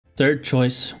Third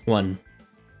choice, 1.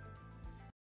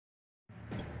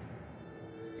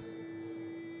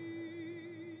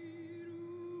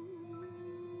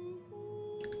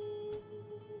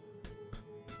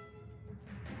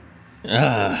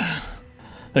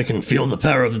 I can feel the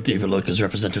power of the Devaloka's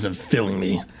representative filling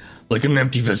me, like an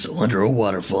empty vessel under a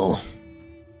waterfall.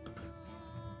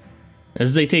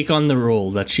 As they take on the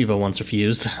role that Shiva once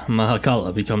refused,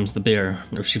 Mahakala becomes the bearer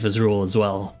of Shiva's rule as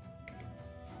well.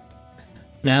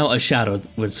 Now a shadow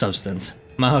with substance,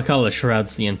 Mahakala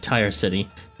shrouds the entire city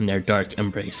in their dark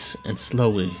embrace and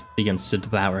slowly begins to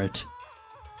devour it.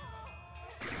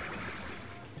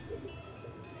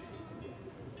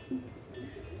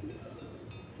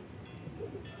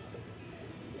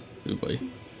 Oh boy.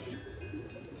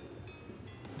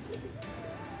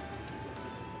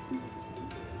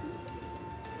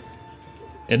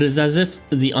 It is as if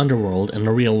the underworld and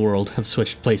the real world have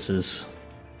switched places.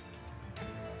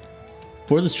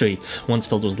 For the streets, once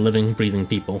filled with living, breathing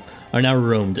people, are now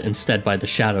roamed instead by the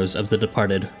shadows of the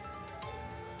departed.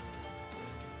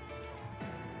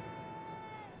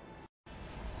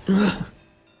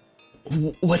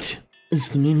 What is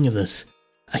the meaning of this?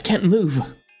 I can't move.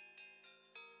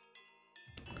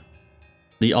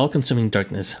 The all-consuming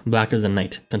darkness, blacker than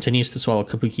night, continues to swallow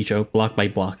Kabukicho block by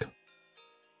block.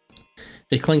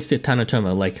 It clings to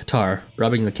Tanatomo like tar,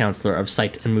 robbing the counselor of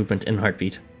sight and movement and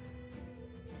heartbeat.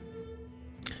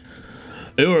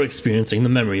 You are experiencing the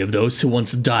memory of those who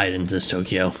once died in this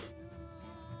Tokyo.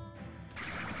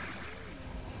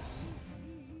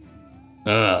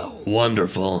 Ah,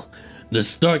 wonderful.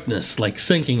 This darkness like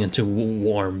sinking into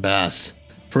warm baths.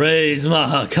 Praise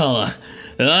Mahakala.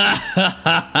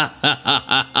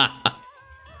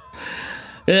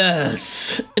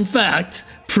 Yes, in fact,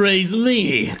 praise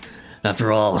me.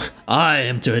 After all, I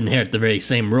am to inherit the very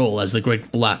same role as the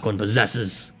Great Black One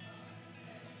possesses.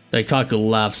 Daikoku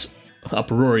laughs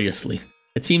uproariously.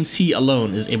 It seems he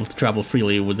alone is able to travel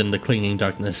freely within the clinging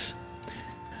darkness.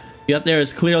 Yet there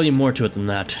is clearly more to it than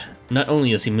that. Not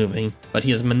only is he moving, but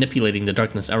he is manipulating the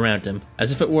darkness around him,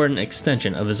 as if it were an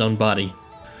extension of his own body.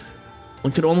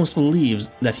 One could almost believe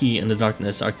that he and the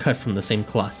darkness are cut from the same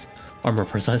cloth, or more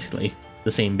precisely,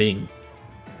 the same being.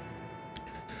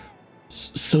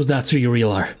 So that's who you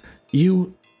really are.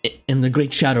 You and the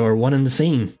Great Shadow are one and the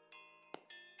same.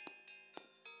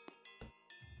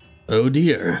 Oh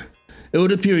dear. It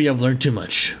would appear you have learned too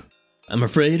much. I'm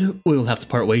afraid we will have to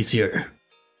part ways here.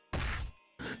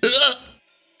 The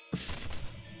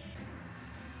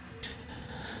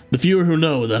fewer who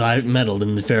know that I've meddled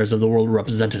in the affairs of the world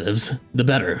representatives, the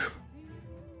better.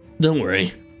 Don't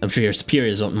worry, I'm sure your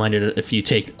superiors won't mind it if you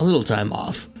take a little time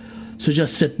off. So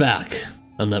just sit back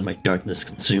and let my darkness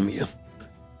consume you.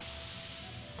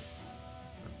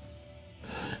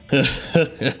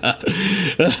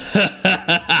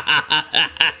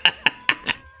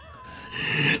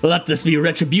 Let this be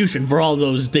retribution for all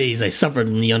those days I suffered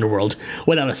in the underworld,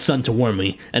 without a sun to warm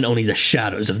me, and only the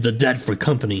shadows of the dead for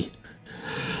company.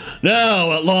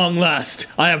 Now, at long last,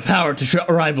 I have power to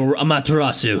rival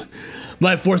Amaterasu.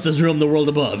 My forces roam the world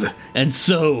above, and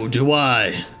so do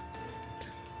I.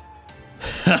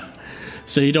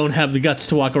 So you don't have the guts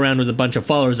to walk around with a bunch of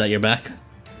followers at your back?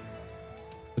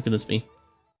 Look at this me.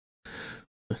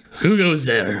 Who goes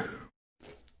there?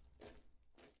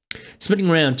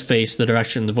 Spinning around to face the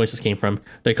direction the voices came from,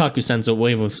 Daikoku sends a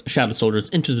wave of shadow soldiers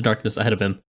into the darkness ahead of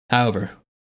him. However...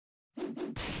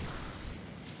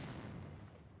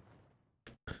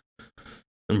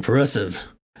 Impressive.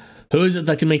 Who is it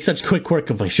that can make such quick work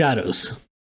of my shadows?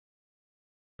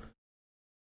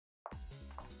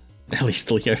 At least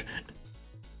still here.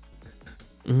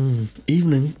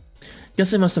 Evening.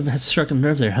 Guess I must have struck a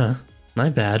nerve there, huh? My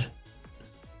bad.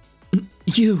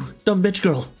 You, dumb bitch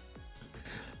girl.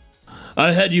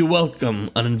 I had you welcome,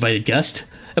 uninvited guest.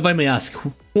 If I may ask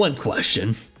one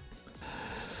question.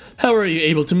 How are you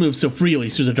able to move so freely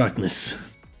through the darkness?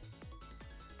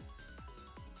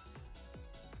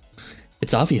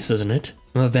 It's obvious, isn't it?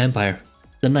 I'm a vampire.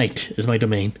 The night is my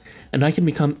domain, and I can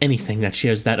become anything that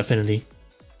shares that affinity.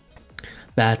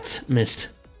 Bats, mist,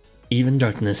 even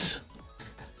darkness.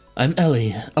 I'm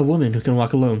Ellie, a woman who can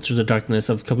walk alone through the darkness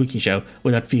of Kabukicho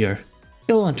without fear.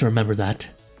 You'll want to remember that.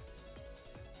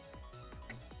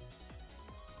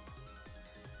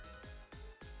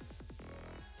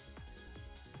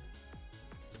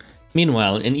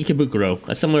 Meanwhile, in Ikebukuro,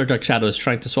 a similar dark shadow is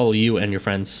trying to swallow you and your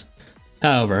friends.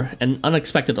 However, an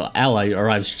unexpected ally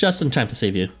arrives just in time to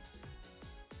save you.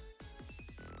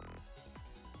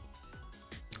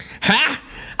 Ha!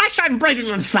 I shine brighter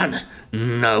than the sun!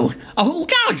 No, a whole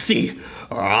galaxy!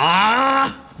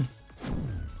 Ah!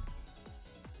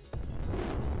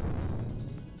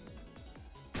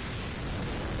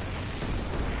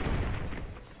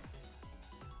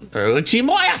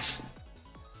 Uchimoyas!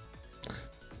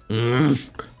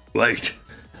 Wait.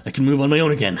 I can move on my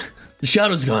own again. The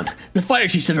shadow's gone. The fire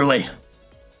chief's in her way.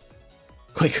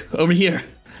 Quick, over here.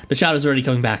 The shadow's already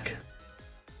coming back.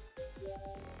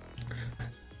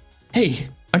 Hey,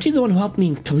 aren't you the one who helped me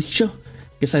in Kabukicho?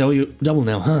 Guess I owe you double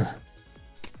now, huh?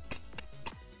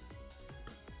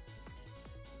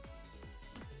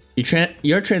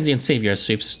 Your transient savior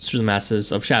sweeps through the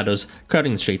masses of shadows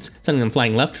crowding the streets, sending them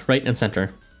flying left, right, and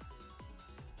center.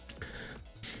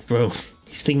 Bro,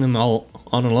 he's taking them all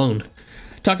on alone.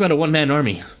 Talk about a one-man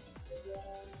army.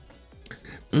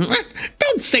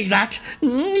 Don't say that!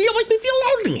 You make me feel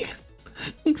lonely!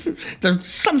 There's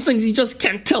some things you just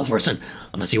can't tell, person.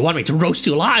 Unless you want me to roast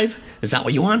you alive. Is that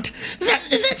what you want?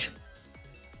 Is it?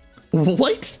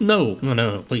 What? No,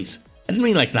 please. I didn't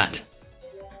mean like that.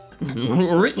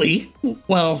 Really?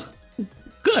 Well,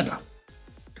 good.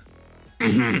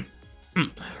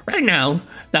 Right now,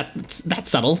 that's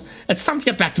settled. It's time to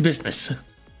get back to business.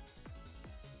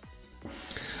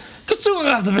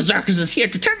 Cthugha of the Berserkers is here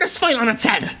to turn this fight on its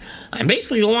head. I'm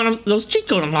basically one of those cheat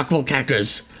code unlockable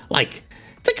characters. Like,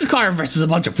 take a car versus a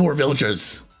bunch of poor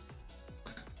villagers.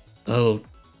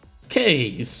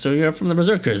 Okay, so you're from the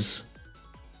Berserkers.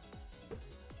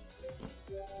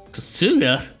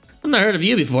 Cthugha? I've not heard of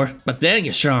you before, but dang,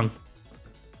 you're strong.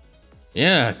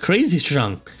 Yeah, crazy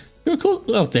strong. You're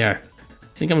cool out there.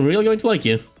 Think I'm really going to like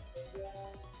you?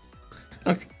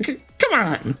 Come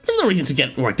on, there's no reason to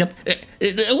get worked up. It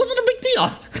wasn't a big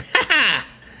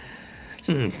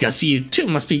deal. Guess you two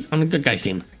must be on the good guy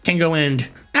team. Kengo and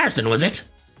Arthur, was it?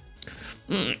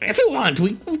 If you want,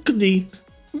 we could be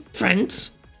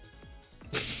friends.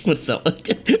 What's up?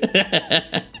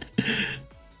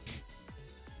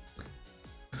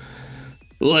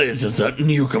 Why is it that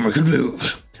newcomer can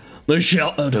move? The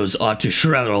shadows ought to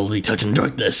shroud all the touching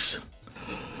darkness.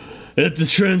 Yet the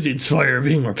transient's fire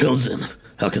being repels him.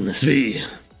 How can this be?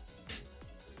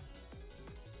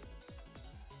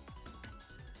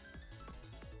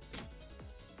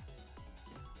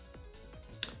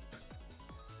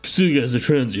 Cthugha is a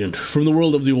transient from the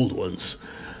world of the old ones.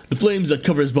 The flames that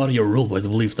cover his body are ruled by the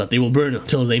belief that they will burn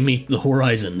until they meet the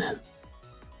horizon.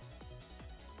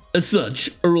 As such,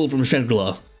 a rule from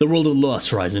Shangri-La, the world of the Lost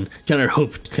Horizon, cannot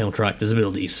hope to counteract his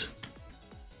abilities.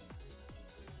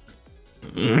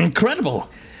 Incredible!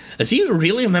 Is he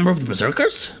really a member of the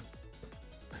Berserkers?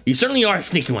 You certainly are a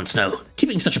sneaky one, Snow,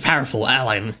 keeping such a powerful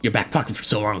ally in your back pocket for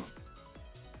so long.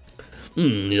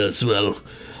 Yes, well,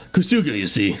 Cthugha, you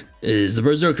see, is the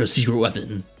Berserker's secret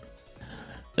weapon.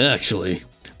 Actually,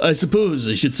 I suppose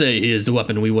I should say he is the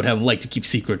weapon we would have liked to keep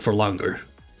secret for longer.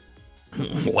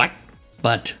 What?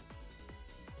 But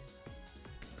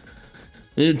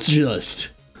it's just,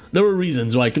 there were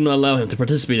reasons why I could not allow him to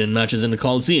participate in matches in the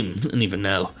Coliseum, and even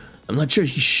now, I'm not sure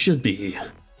he should be.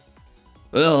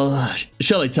 Well,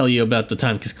 shall I tell you about the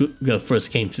time Cthugha first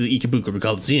came to the Ikebukuro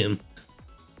Coliseum?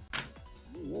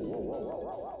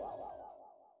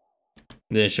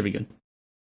 Yeah, should be good.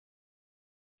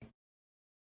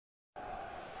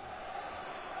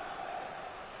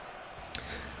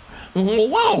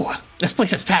 Whoa! This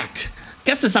place is packed.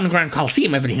 Guess this underground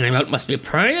coliseum I've been hearing about must be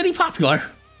pretty popular.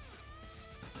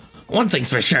 One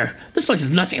thing's for sure, this place is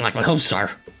nothing like my home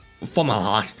star.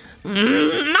 Not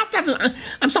that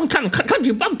I'm some kind of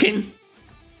country bumpkin.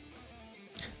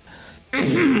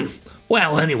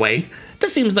 Well, anyway,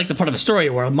 this seems like the part of a story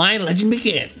where my legend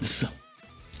begins.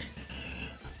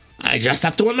 I just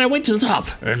have to win my way to the top,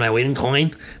 earn my weight in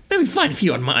coin, maybe find a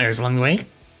few admirers along the way.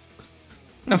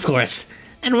 Of course,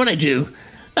 and when I do,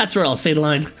 that's where I'll say the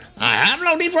line, I have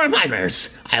no need for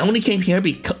admirers. I only came here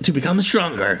to become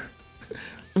stronger.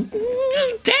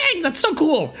 Dang, that's so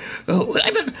cool. Oh,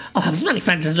 I bet I'll have as many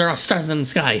friends as there are stars in the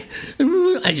sky.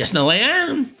 I just know I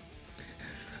am.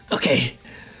 Okay,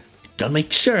 gotta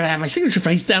make sure I have my signature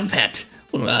phrase down pat.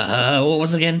 What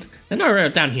was it again? I know I wrote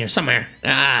it down here somewhere.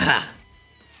 Aha.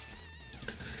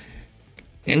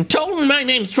 In tone, my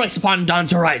name's twice upon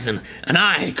dawn's horizon, and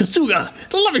I, Cthugha,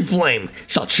 the loving flame,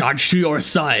 shall charge to your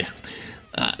side.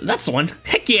 That's the one.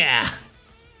 Heck yeah!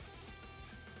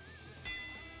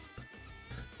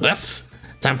 Whoops.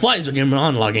 Time flies when you're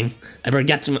monologuing. I better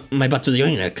get to my butt to the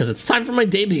arena, because it's time for my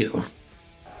debut.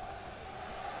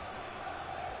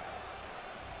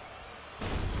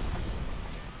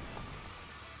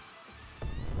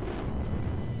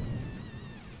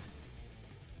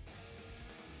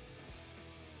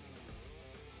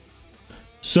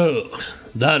 So,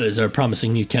 that is our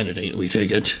promising new candidate, we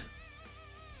take it.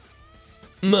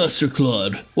 Master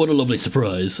Claude, what a lovely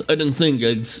surprise. I didn't think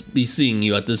I'd be seeing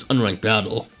you at this unranked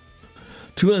battle.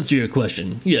 To answer your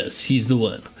question, yes, he's the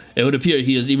one. It would appear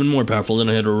he is even more powerful than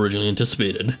I had originally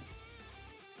anticipated.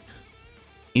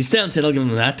 He's talented, I'll give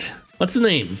him that. What's his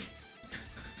name?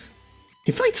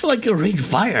 He fights like a raging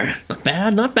fire. Not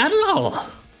bad at all.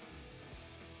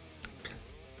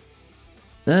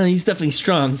 He's definitely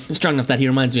strong. He's strong enough that he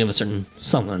reminds me of a certain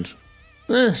someone.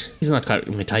 He's not quite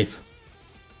my type.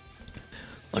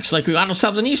 Looks like we got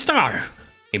ourselves a new star.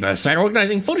 We better start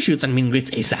organizing photo shoots and meet and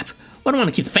greets ASAP. I don't want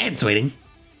to keep the fans waiting.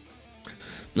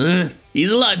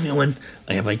 He's alive, no one.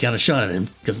 I hope I got a shot at him,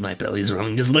 because my belly's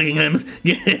rumbling just looking at him.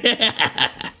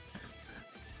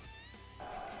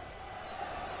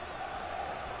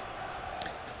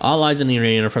 All eyes in the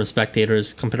arena from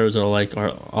spectators, competitors alike,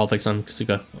 are all fixed on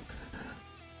Cthugha.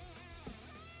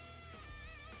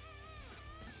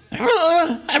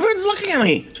 Everyone's looking at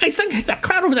me. I think that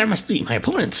crowd over there must be my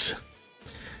opponents.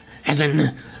 As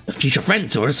in, the future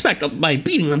friends who respect by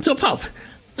beating them to a pulp.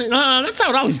 That's how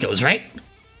it always goes, right?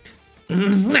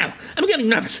 Now, I'm getting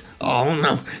nervous. Oh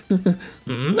no.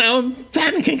 Now I'm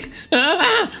panicking.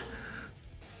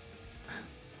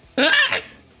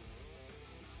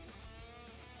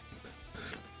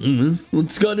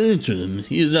 What's gotten into him?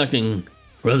 He is acting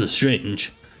rather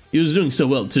strange. He was doing so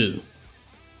well, too.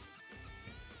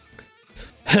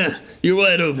 You're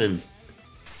wide open.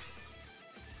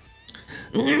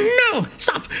 No!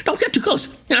 Stop! Don't get too close!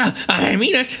 I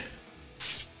mean it!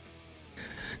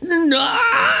 No!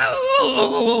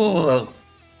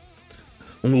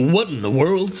 What in the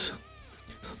world?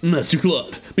 Master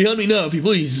Claude, behind me now, if you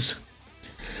please.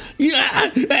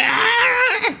 Yeah!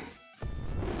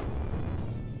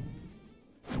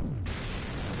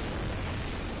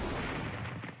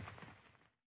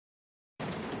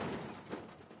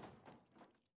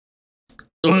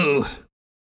 Oh.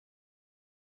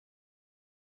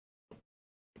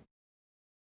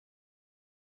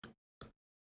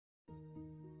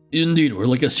 Indeed, we're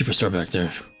like a superstar back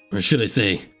there. Or should I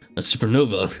say, a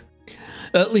supernova.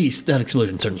 At least, that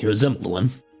explosion certainly resembled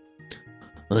one.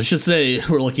 Let's just say,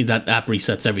 we're lucky that app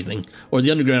resets everything, or the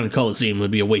underground coliseum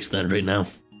would be a wasteland right now.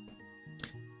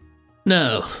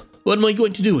 Now, what am I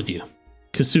going to do with you,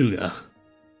 Cthugha?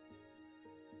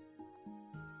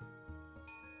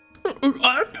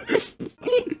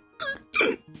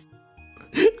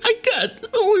 I can't.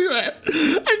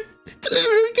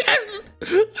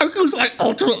 I goes my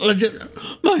ultimate legend.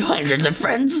 My hundreds of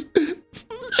friends.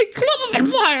 My club of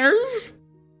admirers.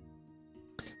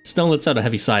 Stone lets out a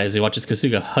heavy sigh as he watches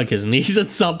Cthugha hug his knees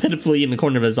and sob pitifully in the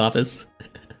corner of his office.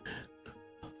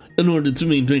 In order to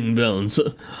maintain balance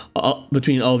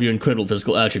between all of your incredible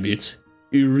physical attributes,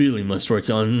 you really must work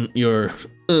on your...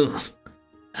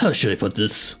 how should I put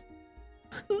this?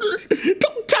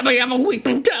 Don't tell me I have a weak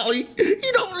mentality!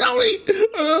 You don't know me!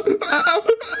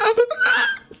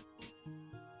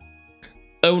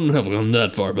 I wouldn't have gone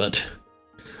that far, but...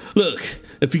 Look,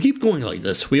 if you keep going like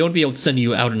this, we won't be able to send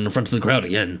you out in the front of the crowd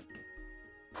again.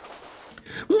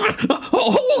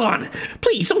 Hold on!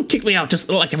 Please, don't kick me out just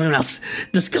like everyone else.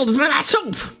 This guild is my last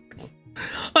hope!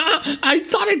 I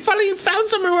thought I'd finally found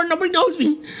somewhere where nobody knows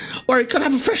me, where I could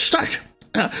have a fresh start.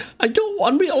 I don't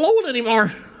want to be alone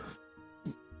anymore.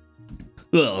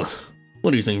 Well,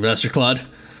 what do you think, Master Claude?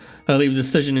 I leave the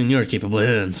decision in your capable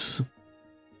hands.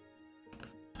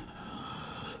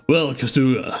 Well,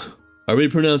 Cthugha, are we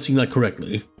pronouncing that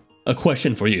correctly? A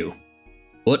question for you.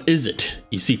 What is it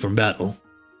you seek from battle?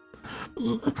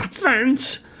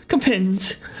 Friends,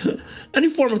 companions, any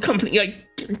form of company I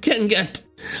can get.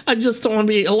 I just don't want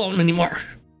to be alone anymore.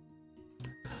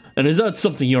 And is that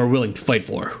something you're willing to fight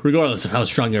for, regardless of how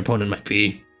strong your opponent might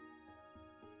be?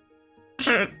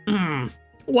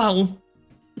 Well,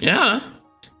 yeah.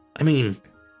 I mean,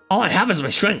 all I have is my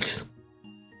strength.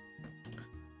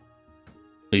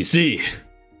 You see,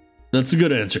 that's a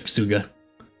good answer, Cthugha.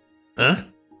 Huh?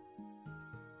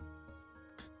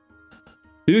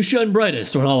 You shine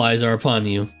brightest when all eyes are upon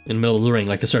you, in the middle of the ring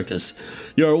like a circus.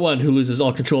 You are one who loses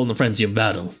all control in the frenzy of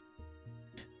battle.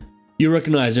 You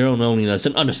recognize your own loneliness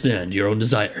and understand your own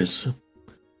desires.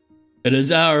 It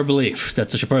is our belief that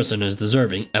such a person is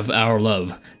deserving of our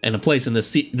love, and a place in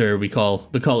this theater we call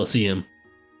the Coliseum.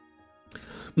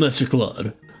 Master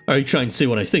Claude, are you trying to say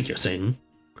what I think you're saying?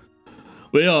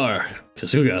 We are,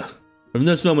 Cthugha. From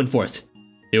this moment forth,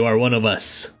 you are one of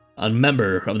us, a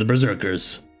member of the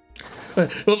Berserkers.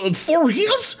 4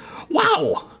 years?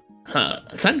 Wow!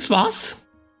 Thanks, boss.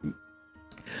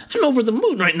 I'm over the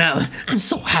moon right now. I'm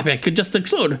so happy I could just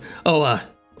explode. Oh,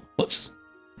 whoops.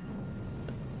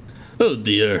 Oh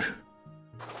dear.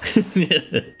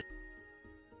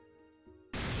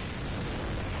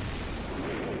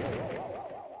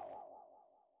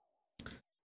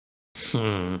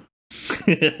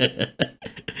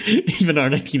 Even our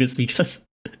 19 is speechless.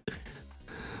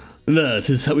 That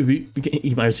is how we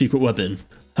became our secret weapon.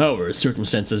 However,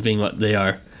 circumstances being what they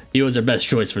are, he was our best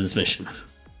choice for this mission.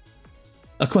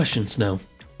 A question, Snow.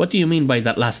 What do you mean by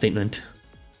that last statement?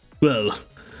 Well,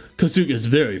 Cthugha is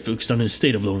very focused on his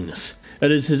state of loneliness.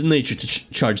 It is his nature to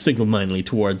charge single-mindedly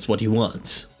towards what he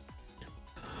wants.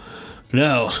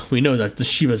 Now, we know that the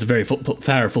Shiva is a very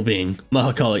powerful being,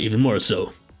 Mahakala even more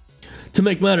so. To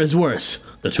make matters worse,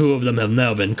 the two of them have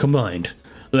now been combined.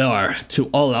 They are, to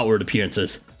all outward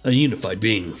appearances, a unified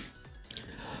being.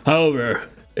 However,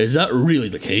 is that really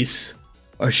the case?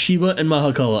 Are Shiva and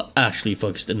Mahakala actually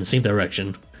focused in the same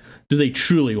direction? Do they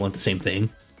truly want the same thing?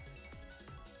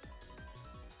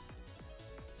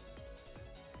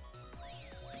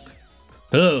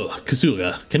 Hello,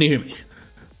 Cthugha, can you hear me?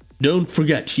 Don't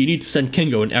forget, you need to send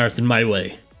Kengo and Aerith in my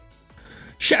way.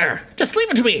 Sure, just leave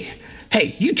it to me.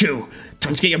 Hey, you two,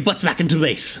 time to get your butts back into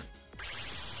base.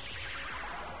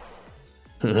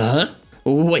 Huh?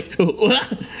 Wait,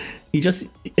 he just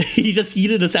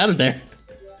yeeted us out of there.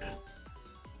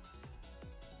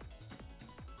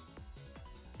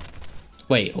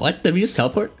 Wait, what? Did we just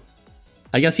teleport?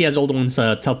 I guess he has Old One's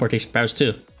teleportation powers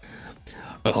too.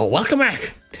 Oh, welcome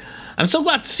back. I'm so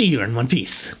glad to see you in one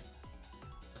piece.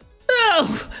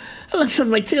 Oh, I left on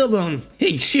my tailbone.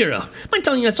 Hey, Shiro, mind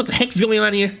telling us what the heck's going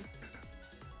on here?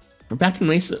 We're back in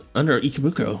race under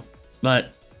Ikebukuro,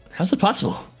 but how's it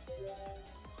possible?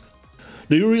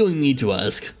 Do you really need to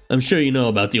ask? I'm sure you know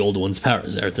about the Old One's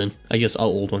powers, Aerith. I guess all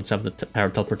Old Ones have the power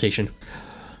of teleportation.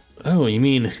 Oh, you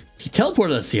mean he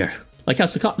teleported us here? Like how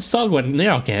Cthugha and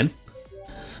Nero can?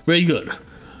 Very good.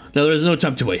 Now there is no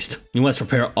time to waste. We must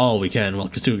prepare all we can while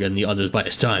Cthugha and the others buy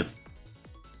us time.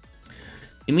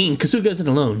 You mean Cthugha isn't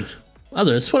alone?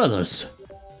 Others? What others?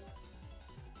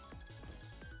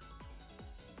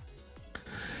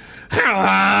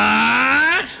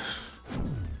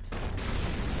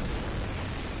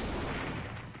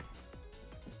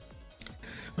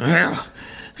 Well,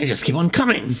 they just keep on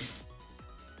coming.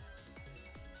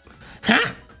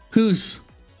 Huh? Who's...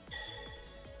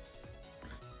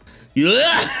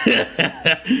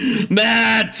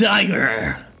 Mad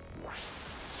Tiger!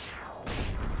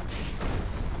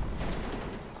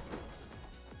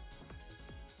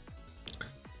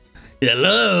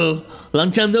 Hello!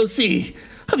 Long time no see.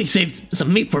 Hope you saved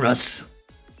some meat for us.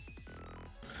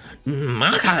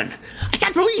 Makan, I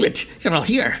can't believe it. You're all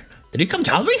here. Did you come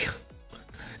tell me?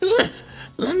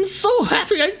 I'm so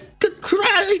happy I could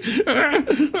cry.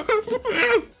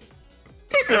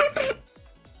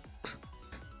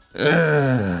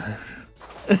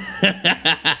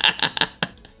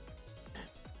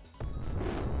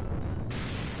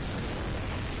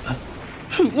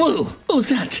 Whoa, what was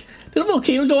that? Did a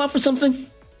volcano go off or something?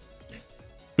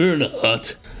 Fear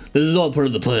not. This is all part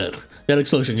of the plan. That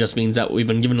explosion just means that we've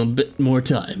been given a bit more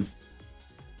time.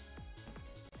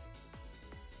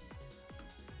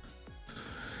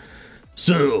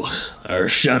 So, our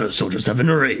shadow soldiers have been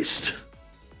erased.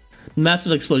 The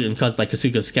massive explosion caused by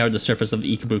Cthugha scoured the surface of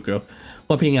the Ikebukuro,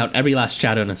 wiping out every last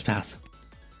shadow in its path.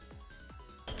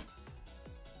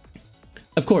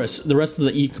 Of course, the rest of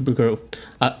the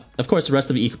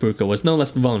Ikebukuro was no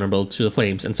less vulnerable to the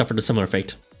flames and suffered a similar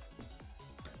fate.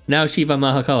 Now Shiva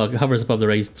Mahakala hovers above the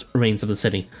raised remains of the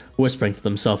city, whispering to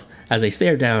themselves as they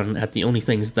stare down at the only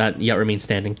things that yet remain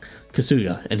standing,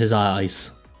 Cthugha and his eyes.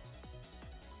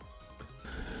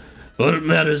 But it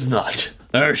matters not.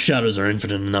 Our shadows are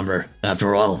infinite in number,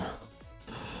 after all.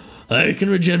 I can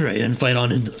regenerate and fight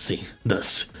on endlessly.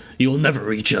 Thus, you will never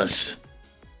reach us.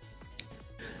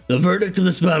 The verdict of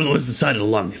this battle was decided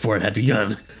long before it had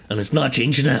begun, and it's not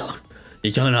changed now.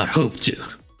 You cannot hope to.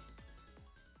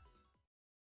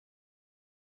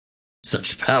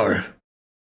 Such power.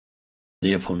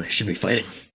 The opponent I should be fighting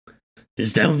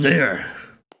is down there.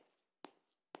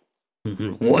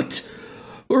 What?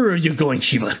 Where are you going,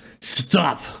 Shiva?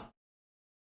 Stop!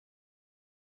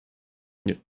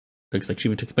 Looks like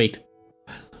Shiva took the bait.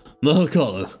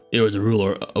 Mahakala, you are the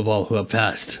ruler of all who have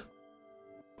passed.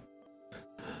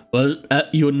 But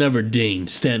you would never deign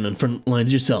to stand on front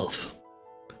lines yourself.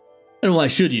 And why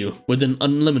should you? With an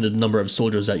unlimited number of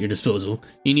soldiers at your disposal,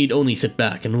 you need only sit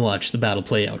back and watch the battle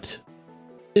play out.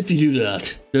 If you do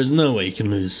that, there's no way you can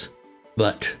lose.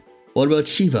 But what about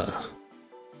Shiva?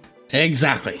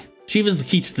 Exactly. Shiva's the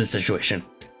key to this situation.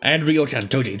 I had Ryota and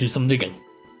Toji do some digging.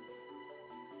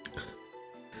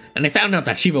 And I found out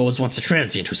that Shiva was once a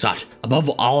transient who sought, above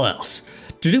all else,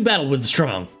 to do battle with the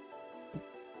strong.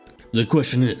 The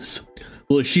question is,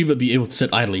 will Shiva be able to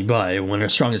sit idly by when her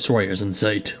strongest warrior is in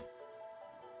sight?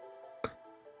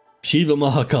 Shiva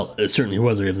Mahakala is certainly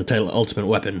worthy of the title Ultimate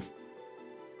Weapon.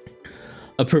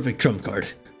 A perfect trump card,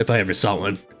 if I ever saw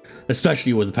one.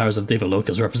 Especially with the powers of Devalok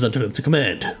as representative to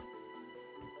command.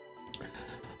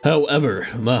 However,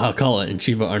 Mahakala and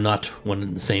Shiva are not one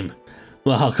and the same.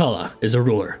 Mahakala is a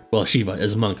ruler, while Shiva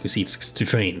is a monk who seeks to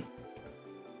train.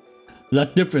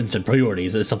 That difference in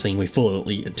priorities is something we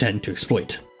fully intend to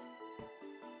exploit.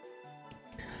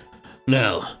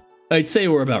 Now, I'd say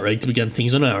we're about ready to begin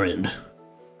things on our end.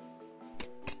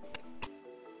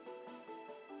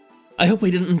 I hope I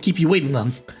didn't keep you waiting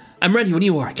long. I'm ready when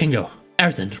you are, Kengo.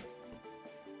 Arthan.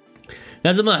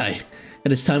 As am I.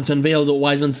 It is time to unveil the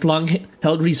wise man's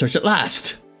long-held research at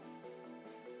last.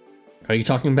 Are you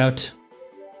talking about...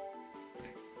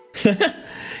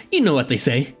 You know what they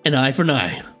say, an eye for an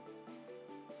eye.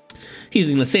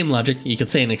 Using the same logic, you could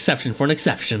say an exception for an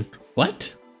exception.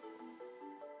 What?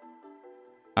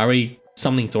 Are we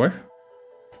summoning Thor?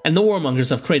 And the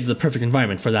Warmongers have created the perfect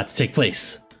environment for that to take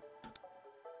place.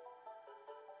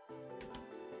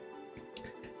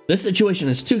 This situation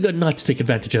is too good not to take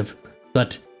advantage of,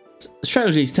 but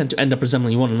strategies tend to end up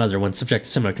resembling one another when subject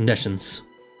to similar conditions.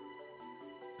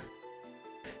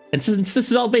 And since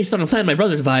this is all based on a plan my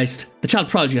brother devised, the child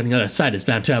prodigy on the other side is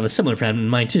bound to have a similar plan in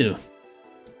mind too.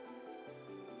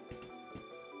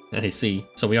 I see.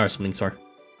 So we are summoning Thor.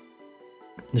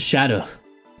 The shadow.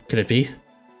 Could it be?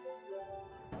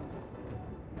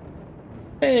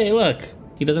 Hey, look!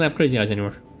 He doesn't have crazy eyes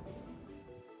anymore.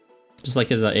 Just like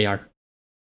his AR.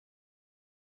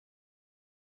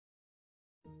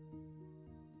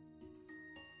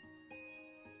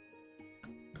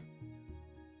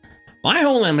 My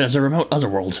homeland is a remote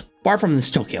otherworld, far from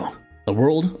this Tokyo, the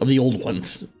world of the old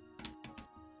ones.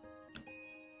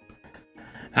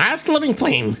 As the living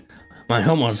flame, my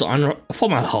home was on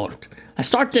Fomalhaut, a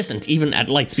star distant even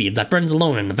at light speed that burns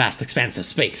alone in the vast expanse of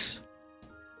space.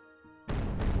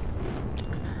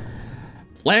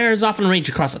 Flares often rage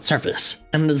across its surface,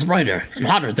 and is brighter and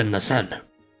hotter than the sun.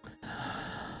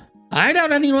 I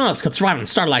doubt anyone else could survive in a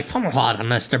star like Fomalhaut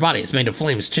unless their body is made of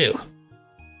flames too.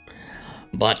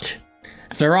 But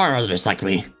if there are others like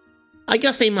me, I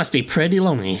guess they must be pretty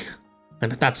lonely. I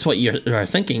bet that's what you're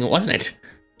thinking, wasn't it?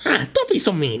 Don't be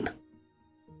so mean.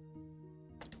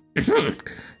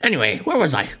 Anyway, where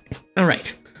was I?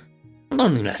 Alright.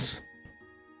 Loneliness.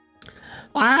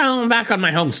 While I'm back on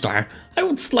my home star, I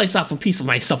would slice off a piece of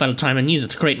myself at a time and use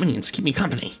it to create minions to keep me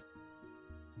company.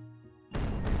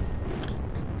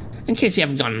 In case you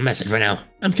haven't gotten the message right now,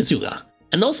 I'm Cthugha,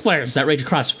 and those flares that rage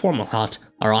across Fomalhaut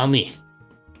are all me.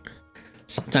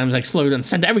 Sometimes I explode and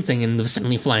send everything in the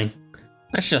vicinity flying.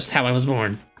 That's just how I was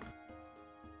born.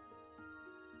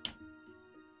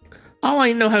 All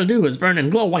I know how to do is burn and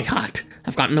glow white hot.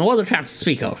 I've got no other chance to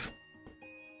speak of.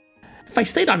 If I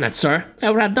stayed on that star,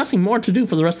 I would have nothing more to do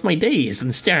for the rest of my days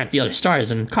than stare at the other stars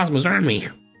and cosmos around me.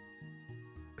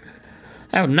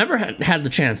 I would never had the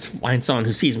chance to find someone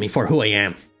who sees me for who I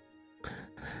am.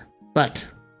 But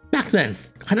back then,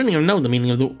 I didn't even know the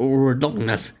meaning of the word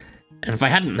loneliness, and if I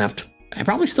hadn't left, I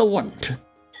probably still wouldn't.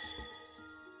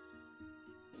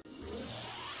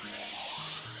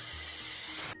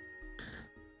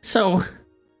 So,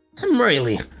 I'm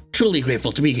really, truly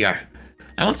grateful to be here.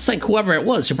 I want to thank whoever it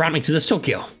was who brought me to this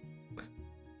Tokyo.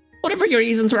 Whatever your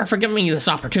reasons were for giving me this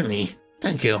opportunity,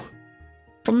 thank you.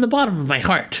 From the bottom of my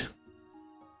heart.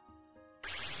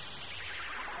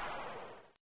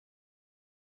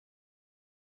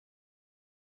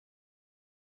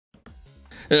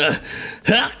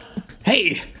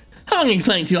 Hey! How long are you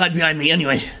planning to hide behind me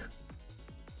anyway?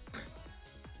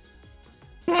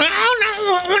 Oh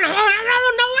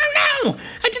no!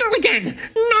 I did it again!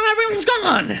 Now everyone's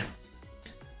gone!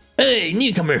 Hey,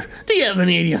 newcomer, do you have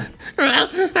any idea?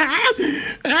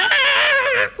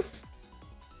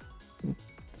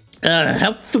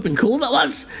 How flippin' cool that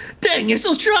was! Dang, you're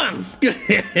so strong!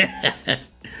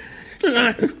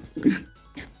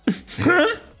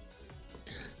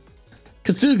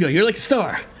 Cthugha, you're like a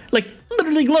star. Like,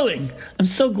 literally glowing. I'm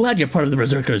so glad you're part of the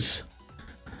Berserkers.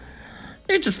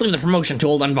 You just leave the promotion to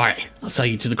old Anvari. I'll sell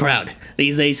you to the crowd.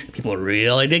 These days, people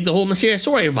really dig the whole mysterious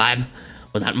warrior vibe.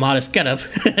 With that modest getup,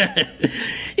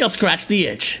 you'll scratch the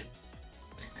itch.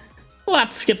 We'll have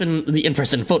to skip in the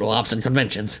in-person photo ops and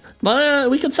conventions, but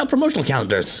we can sell promotional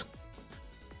calendars.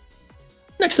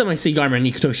 Next time I see Garmer and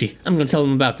Nikotoshi, I'm gonna tell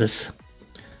them about this.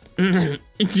 Do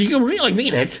you really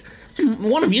mean it? I'm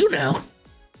one of you now.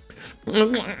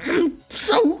 I'm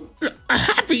so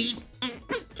happy.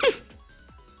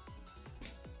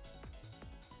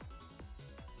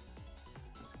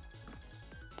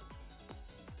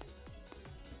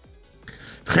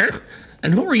 Huh?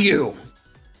 And who are you?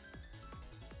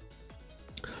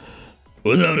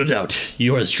 Without a doubt,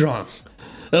 you are strong.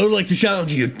 I would like to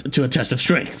challenge you to a test of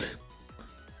strength.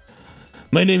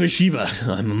 My name is Shiva.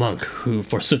 I'm a monk who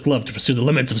forsook love to pursue the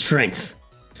limits of strength.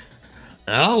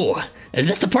 Oh, is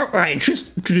this the part where I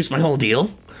introduce my whole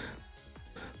deal?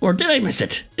 Or did I miss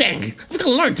it? Dang, I've got to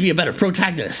learn to be a better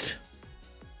protagonist.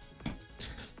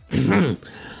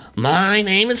 My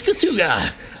name is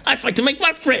Cthugha. I fight to make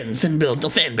my friends and build a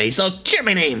fan base. I'll cheer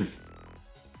my name.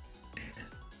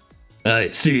 I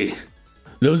see.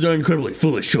 Those are incredibly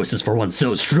foolish choices for one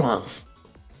so strong.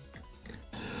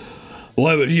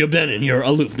 Why would you abandon your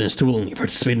aloofness to willingly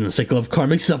participate in the cycle of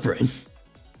karmic suffering?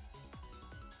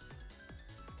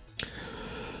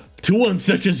 To one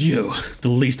such as you, the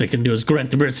least I can do is grant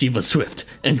the mercy of a swift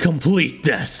and complete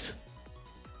death.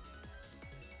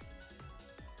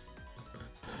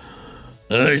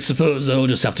 I suppose I'll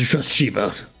just have to trust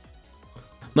Shiva.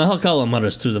 Mahakala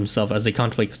mutters to themselves as they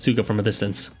contemplate Cthugha from a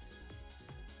distance.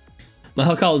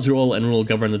 Mahakala's role and rule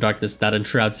govern the darkness that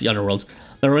enshrouds the underworld,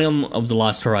 the realm of the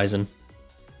lost horizon.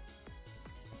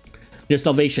 Their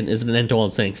salvation is an end to all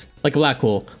things. Like a black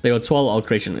hole, they would swallow all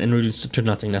creation and reduce it to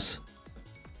nothingness.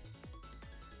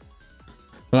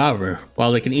 However,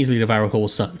 while they can easily devour whole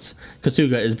suns,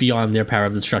 Cthugha is beyond their power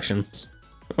of destruction.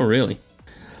 Oh, really?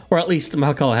 Or at least,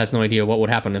 Mahakala has no idea what would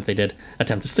happen if they did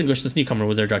attempt to extinguish this newcomer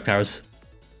with their dark powers.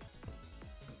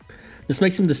 This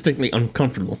makes him distinctly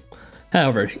uncomfortable.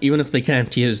 However, even if they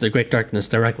can't use their great darkness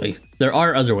directly, there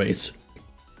are other ways.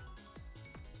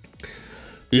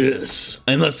 Yes,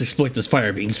 I must exploit this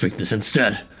fire being's weakness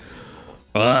instead.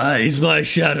 Rise, my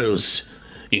shadows.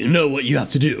 You know what you have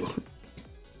to do.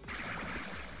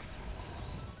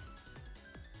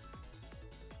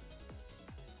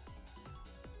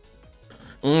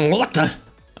 What the?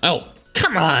 Oh,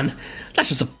 come on! That's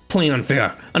just a plain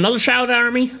unfair. Another Shadow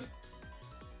Army?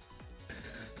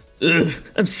 Ugh,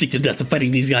 I'm sick to death of fighting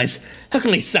these guys. How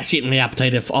can I satiate my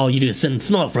appetite if all you do is send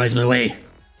small fries my way?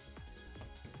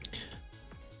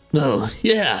 Oh,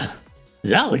 yeah.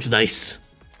 That looks nice.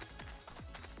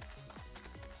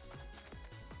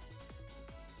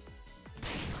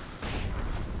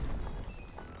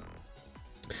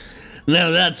 Now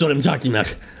that's what I'm talking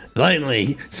about.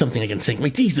 Finally, something I can sink my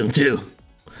teeth into.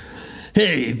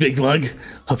 Hey, big lug.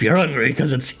 Hope you're hungry,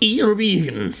 because it's eat or be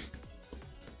eaten.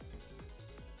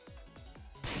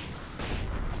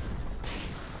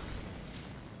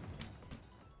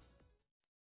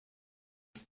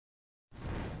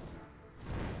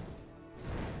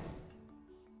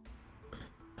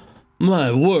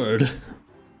 My word.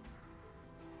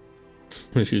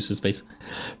 Mushusu's face.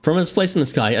 From his place in the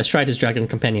sky, astride his dragon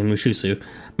companion Mushusu,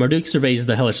 Marduk surveys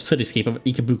the hellish cityscape of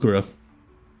Ikebukuro.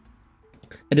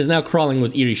 It is now crawling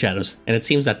with eerie shadows, and it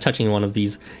seems that touching one of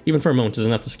these, even for a moment, is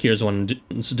enough to secure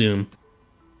one's doom.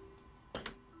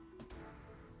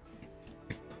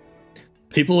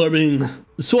 People are being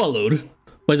swallowed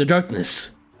by the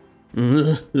darkness.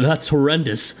 That's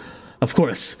horrendous. Of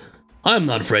course, I'm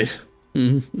not afraid.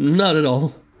 Not at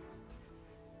all.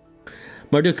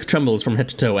 Marduk trembles from head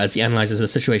to toe as he analyzes the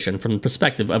situation from the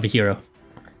perspective of a hero.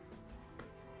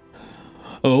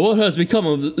 What has become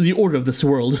of the order of this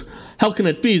world? How can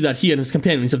it be that he and his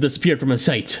companions have disappeared from his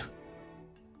sight?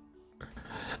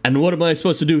 And what am I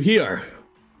supposed to do here?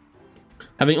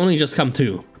 Having only just come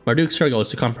to, Marduk struggles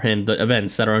to comprehend the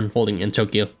events that are unfolding in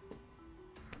Tokyo.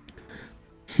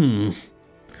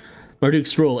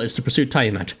 Marduk's role is to pursue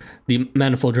Tiamat, the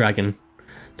manifold dragon.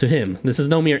 To him, this is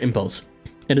no mere impulse.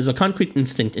 It is a concrete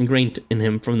instinct ingrained in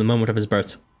him from the moment of his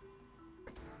birth.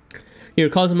 He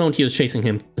recalls the moment he was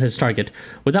chasing his target,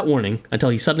 without warning, until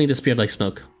he suddenly disappeared like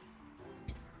smoke.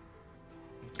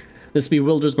 This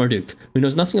bewilders Marduk, who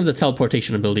knows nothing of the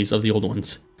teleportation abilities of the Old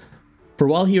Ones. For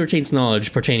while he retains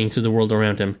knowledge pertaining to the world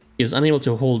around him, he is unable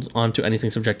to hold on to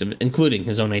anything subjective, including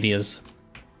his own ideas.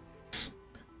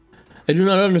 I do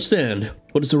not understand.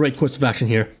 What is the right course of action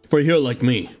here, for a hero like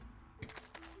me?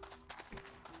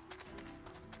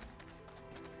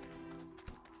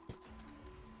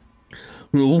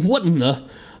 What in the...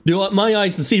 Do my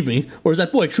eyes deceive me, or is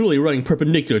that boy truly running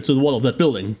perpendicular to the wall of that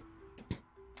building?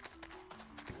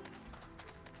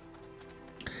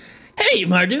 Hey,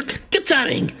 Marduk! Good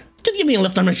timing! Can you give me a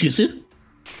lift on my Shusu?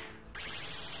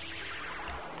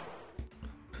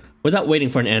 Without waiting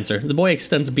for an answer, the boy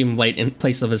extends a beam of light in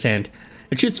place of his hand.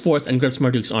 It shoots forth and grips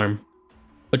Marduk's arm,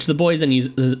 which the boy then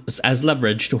uses as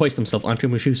leverage to hoist himself onto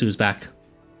Mushusu's back.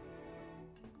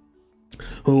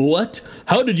 What?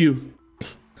 How did you...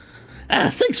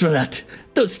 Thanks for that.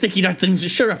 Those sticky dart things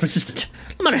sure are persistent.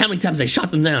 No matter how many times I shot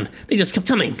them down, they just kept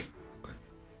coming.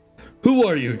 Who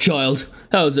are you, child?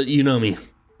 How is it you know me?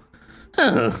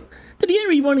 Oh, did you get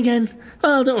reborn again?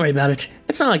 Well, don't worry about it.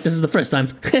 It's not like this is the first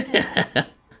time.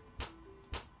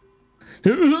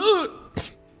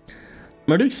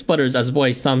 Marduk sputters as the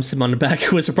boy thumps him on the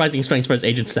back with surprising strength for his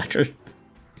age and stature.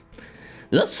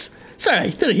 Oops, sorry,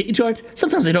 did I hit you too hard?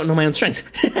 Sometimes I don't know my own strength.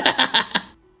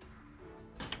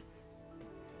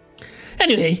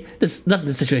 Anyway, doesn't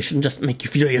the situation just make you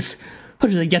furious? Or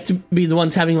do they get to be the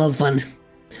ones having all the fun?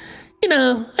 You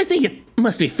know, I think it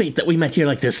must be fate that we met here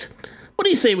like this. What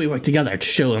do you say we work together to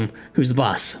show him who's the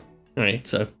boss? Alright,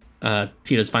 so,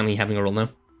 Tito's finally having a role now.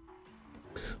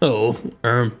 Oh,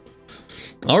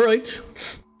 alright.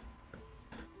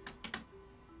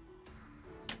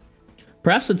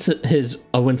 Perhaps it's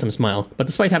a winsome smile, but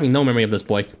despite having no memory of this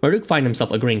boy, Marduk finds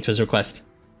himself agreeing to his request.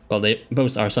 Well, they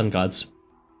both are sun gods.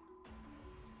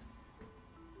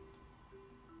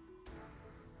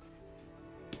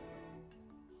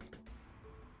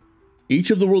 Each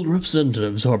of the world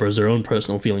representatives harbors their own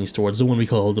personal feelings towards the one we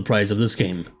call the prize of this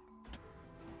game.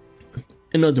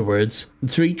 In other words,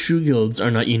 the 3 true guilds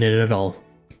are not united at all.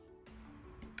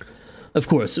 Of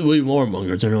course, we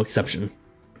Warmongers are no exception.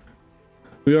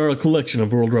 We are a collection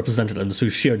of world representatives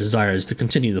whose shared desire is to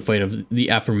continue the fight of the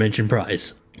aforementioned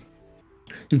prize.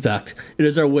 In fact, it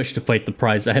is our wish to fight the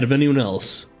prize ahead of anyone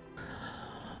else.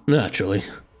 Naturally,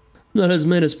 that has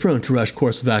made us prone to rash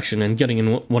course of action and getting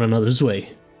in one another's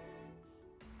way.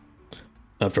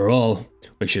 After all,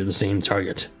 we share the same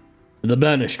target. The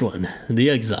banished one, the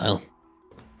exile.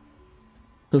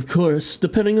 Of course,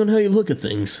 depending on how you look at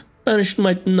things, banished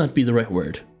might not be the right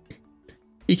word.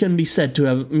 He can be said to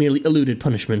have merely eluded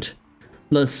punishment.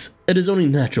 Thus, it is only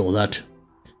natural that...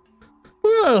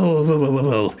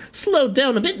 Whoa. Slow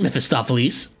down a bit,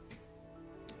 Mephistopheles.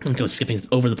 I'm going skipping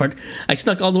over the part I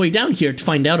snuck all the way down here to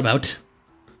find out about.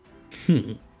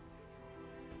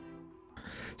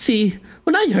 See,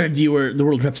 when I heard you were the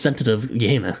world representative of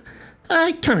Gehenna,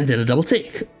 I kinda did a double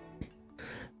take.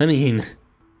 I mean,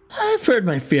 I've heard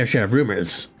my fair share of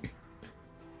rumors.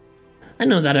 I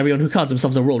know that everyone who calls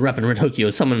themselves a world rep in Red Tokyo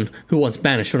is someone who once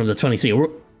banished one of the 23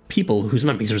 people whose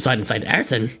memories reside inside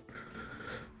Arthen.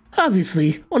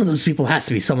 Obviously, one of those people has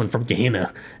to be someone from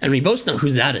Gehenna, and we both know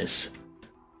who that is.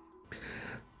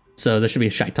 So there should be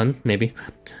a Shaitan, maybe.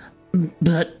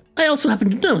 But I also happen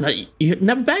to know that you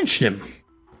never banished him.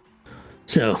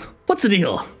 So, what's the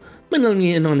deal? Been letting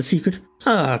me in on a secret?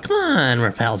 Oh, come on,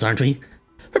 we're pals, aren't we?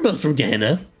 We're both from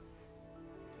Gehenna.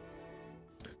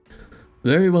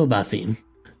 Very well, Bathine.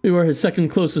 We were his second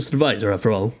closest advisor,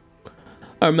 after all.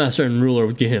 Our master and ruler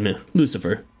of Gehenna,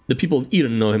 Lucifer. The people of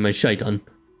Eden know him as Shaitan,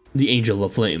 the Angel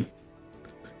of Flame.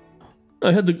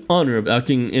 I had the honor of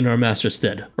acting in our master's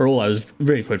stead, a role I was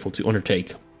very grateful to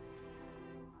undertake.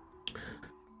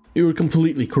 You were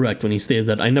completely correct when you stated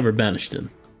that I never banished him.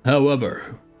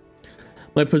 However,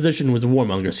 my position with the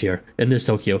Warmongers here, in this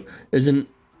Tokyo, is an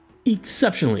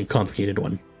exceptionally complicated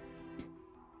one.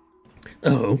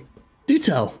 Oh, do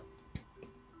tell.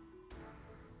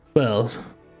 Well,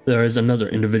 there is another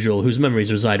individual whose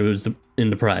memories reside in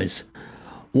the prize.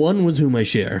 One with whom I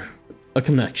share a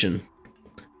connection.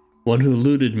 One who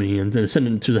eluded me and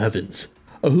ascended to the heavens.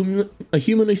 A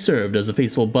human I served as a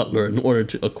faithful butler in order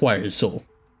to acquire his soul.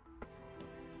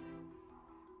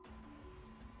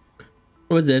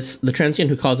 With this, the transient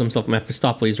who calls himself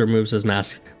Mephistopheles removes his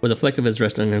mask, with a flick of his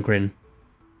wrist and a grin.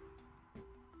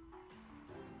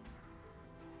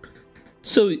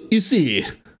 So, you see,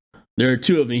 there are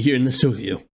 2 of me here in this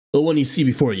Tokyo. The one you see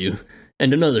before you,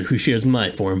 and another who shares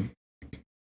my form.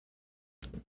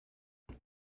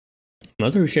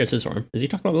 Another who shares his form? Is he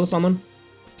talking about someone?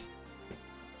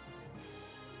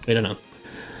 I don't know.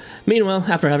 Meanwhile,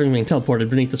 after having been teleported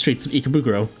beneath the streets of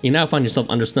Ikebukuro, you now find yourself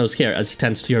under Snow's care as he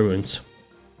tends to your wounds.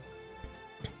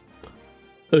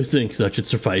 I think that should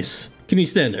suffice. Can you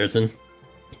stand, Earthen?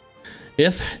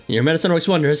 Yep, your medicine works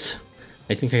wonders.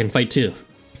 I think I can fight too.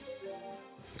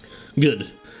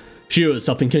 Good. Shiro is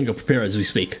helping Kengo prepare as we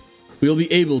speak. We will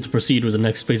be able to proceed with the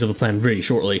next phase of the plan very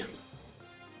shortly.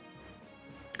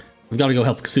 I've got to go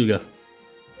help Cthugha.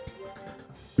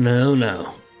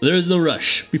 No. There is no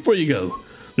rush. Before you go,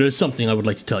 there is something I would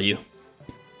like to tell you.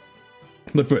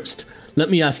 But first, let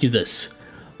me ask you this.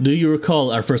 Do you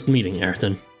recall our first meeting,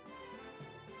 Arthen?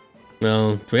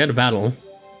 Well, we had a battle.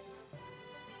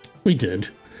 We did.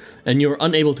 And you were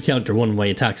unable to counter one-way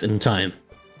attacks in time.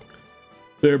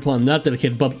 Whereupon that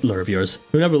dedicated butler of yours,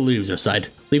 who never leaves your side,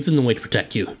 leaps in the way to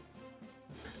protect you.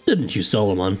 Didn't you,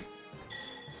 Solomon?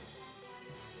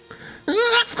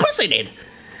 Of course I did.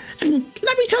 And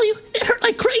let me tell you, it hurt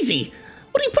like crazy.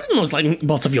 What do you put in those lightning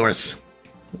bolts of yours?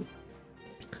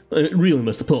 I really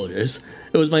must apologize.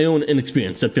 It was my own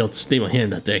inexperience that failed to stay my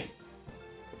hand that day.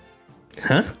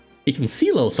 Huh? You can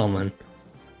see little Solomon.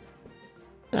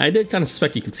 I did kind of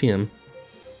suspect you could see him.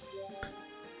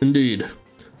 Indeed.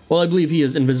 Well, I believe he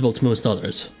is invisible to most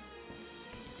others.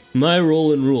 My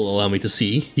role and rule allow me to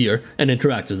see, hear, and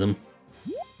interact with him.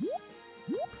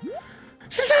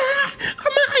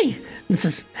 Oh my! This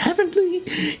is heavenly.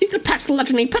 You could pass the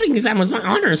legendary petting exam with my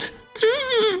honors.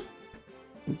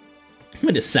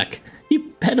 Wait a sec.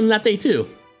 You pet him that day too.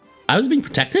 I was being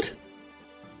protected?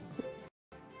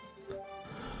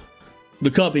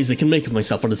 The copies I can make of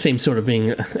myself are the same sort of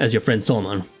being as your friend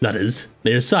Solomon. That is,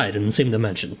 they reside in the same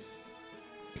dimension.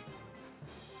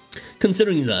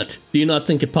 Considering that, do you not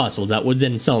think it possible that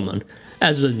within Solomon,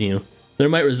 as within you, there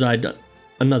might reside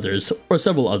another's or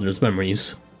several others'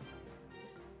 memories?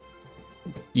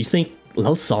 You think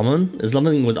little Solomon is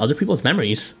living with other people's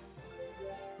memories?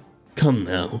 Come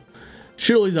now.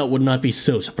 Surely that would not be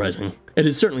so surprising. It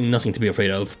is certainly nothing to be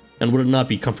afraid of, and would it not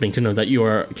be comforting to know that you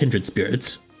are kindred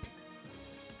spirits?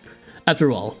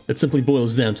 After all, it simply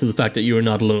boils down to the fact that you are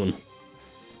not alone.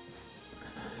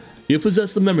 You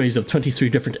possess the memories of 23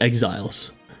 different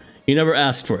exiles. You never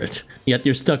asked for it, yet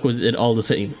you're stuck with it all the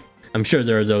same. I'm sure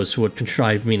there are those who would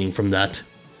contrive meaning from that.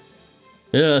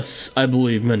 Yes, I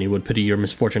believe many would pity your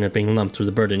misfortune at being lumped with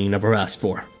a burden you never asked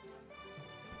for.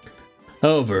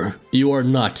 However, you are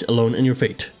not alone in your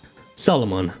fate.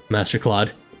 Solomon, Master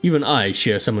Claude, even I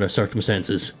share similar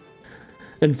circumstances.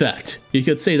 In fact, you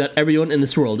could say that everyone in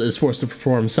this world is forced to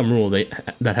perform some rule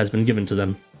that has been given to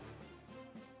them.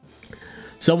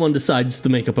 Someone decides the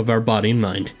makeup of our body and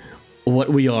mind, what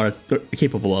we are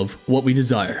capable of, what we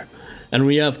desire, and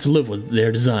we have to live with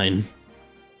their design.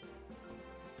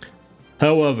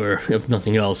 However, if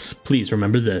nothing else, please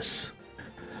remember this.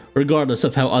 Regardless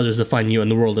of how others define you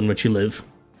and the world in which you live,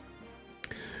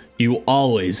 you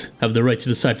always have the right to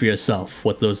decide for yourself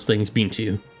what those things mean to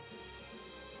you.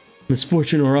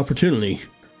 Misfortune or opportunity,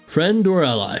 friend or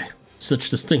ally, such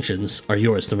distinctions are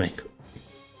yours to make.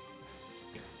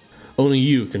 Only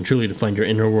you can truly define your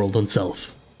inner world and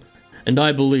self. And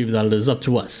I believe that it is up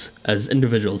to us, as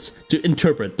individuals, to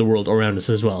interpret the world around us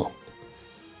as well.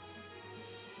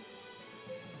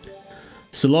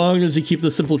 So long as you keep the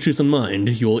simple truth in mind,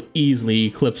 you will easily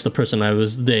eclipse the person I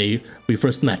was the day we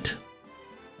first met.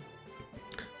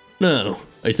 No,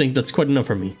 I think that's quite enough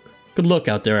for me. Good luck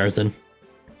out there, Arthur.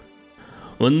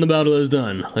 When the battle is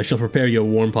done, I shall prepare you a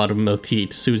warm pot of milk tea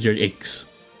to soothe your aches.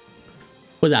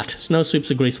 With that, Snow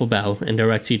sweeps a graceful bow and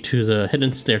directs you to the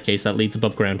hidden staircase that leads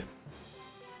above ground.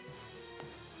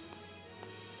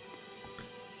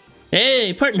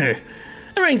 Hey, partner!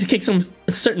 I'm ready to kick some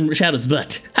certain shadow's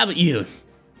butt. How about you?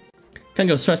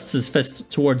 Kengo thrusts his fist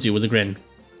towards you with a grin.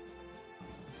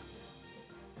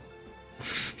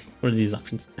 What are these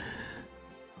options?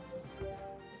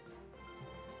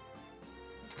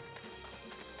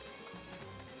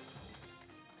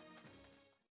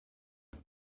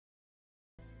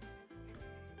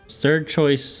 Third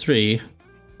choice 3.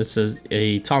 This is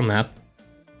a tile map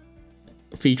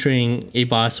featuring a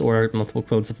boss or multiple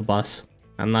clones of a boss.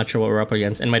 I'm not sure what we're up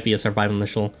against. It might be a survival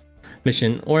initial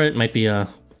mission, or it might be a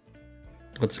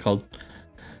what's it called?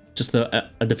 Just a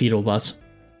defeatable boss.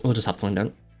 We'll just have to find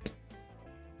out.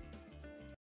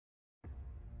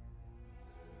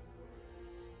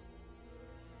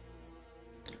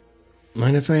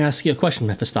 Mind if I ask you a question,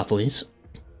 Mephistopheles?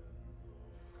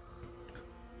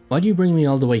 Why do you bring me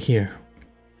all the way here?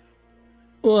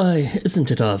 Why,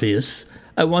 isn't it obvious?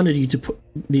 I wanted you to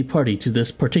be party to this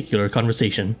particular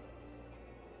conversation.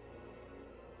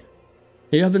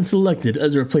 You have been selected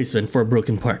as a replacement for a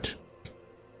broken part.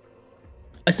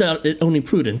 I thought it only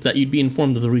prudent that you'd be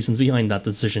informed of the reasons behind that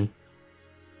decision.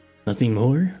 Nothing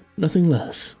more, nothing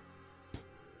less.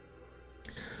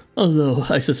 Although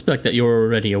I suspect that you're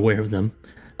already aware of them.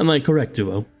 Am I correct,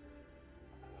 Duo?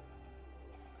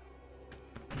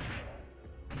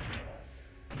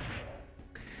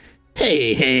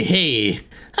 Hey!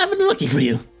 I've been looking for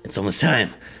you. It's almost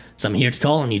time, so I'm here to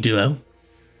call on you, Duo.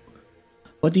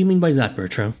 What do you mean by that,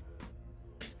 Bertram?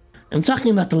 I'm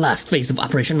talking about the last phase of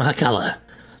Operation Mahakala.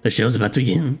 The show's about to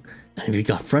begin, and we've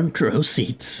got front row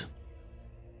seats.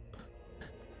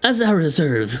 As our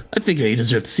reserve, I figure you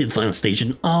deserve to see the final stage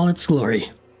in all its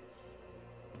glory.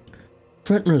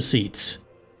 Front row seats?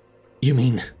 You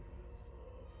mean...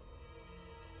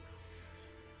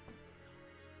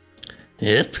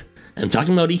 Yep, I'm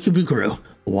talking about Ikebukuro,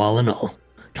 wall and all.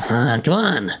 Come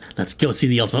on, let's go see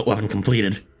the ultimate weapon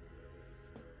completed.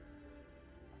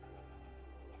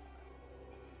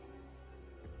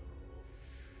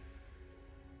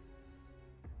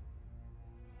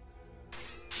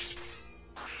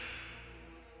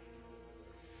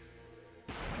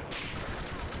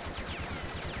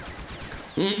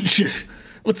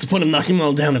 What's the point of knocking them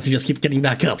all down if they just keep getting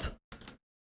back up?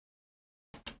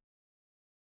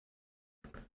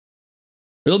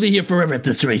 We'll be here forever at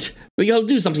this rate. We gotta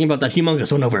do something about that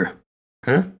humongous one over.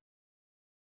 Huh?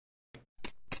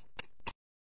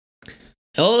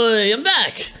 Oh, I'm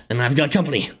back! And I've got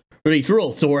company. Ready to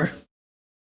roll, Thor.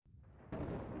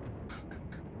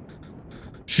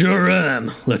 Sure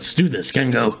am. Let's do this,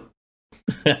 Kengo.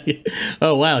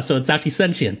 Oh, wow, so it's actually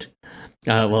sentient.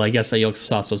 Well, I guess I also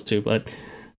saw those too, but...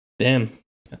 Damn.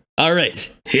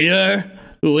 Alright, here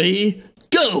we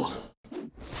go!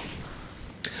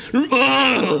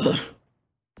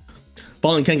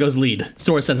 Following Kengo's lead,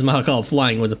 Thor sends Mahakal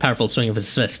flying with a powerful swing of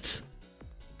his fists.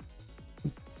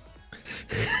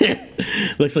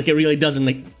 Looks like it really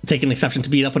doesn't take an exception to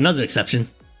beat up another exception.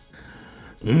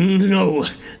 No,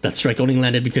 that strike only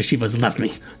landed because Shiva's left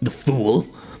me, the fool.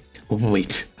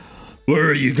 Wait, where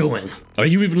are you going? Are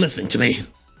you even listening to me?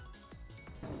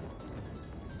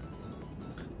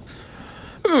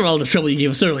 Remember all the trouble you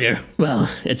gave us earlier? Well,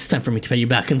 it's time for me to pay you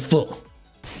back in full.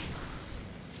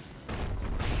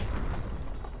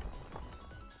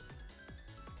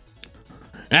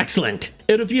 Excellent.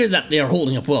 It would appear that they are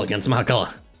holding up well against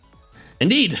Mahakala.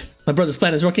 Indeed, my brother's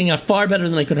plan is working out far better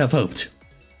than I could have hoped.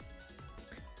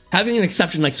 Having an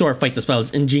exception like Sora fight the spell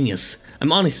is ingenious.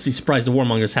 I'm honestly surprised the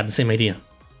Warmongers had the same idea.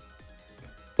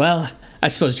 Well, I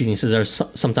suppose geniuses are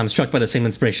sometimes struck by the same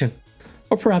inspiration.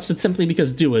 Or perhaps it's simply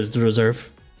because Duo is the reserve.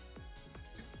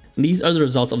 These are the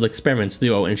results of the experiments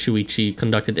Duo and Shuichi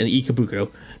conducted in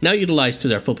Ikabuko, now utilized to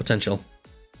their full potential.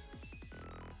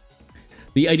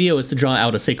 The idea was to draw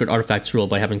out a sacred artifacts rule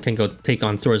by having Kengo take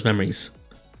on Thor's memories.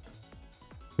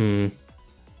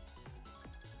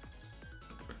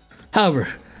 However,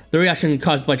 the reaction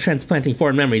caused by transplanting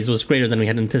foreign memories was greater than we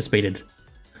had anticipated.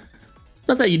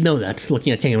 Not that you'd know that,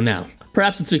 looking at Kengo now.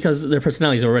 Perhaps it's because their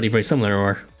personalities are already very similar,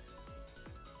 or...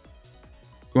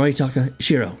 Roitaka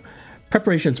Shiro.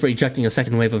 Preparations for ejecting a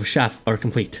second wave of shaft are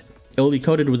complete. It will be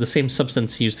coated with the same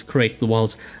substance used to create the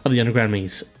walls of the underground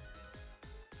maze.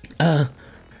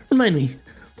 Remind me,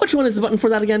 which one is the button for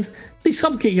that again? These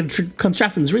complicated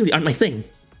contraptions really aren't my thing.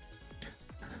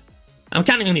 I'm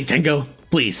counting on you, Kengo.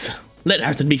 Please, let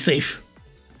Arthur be safe.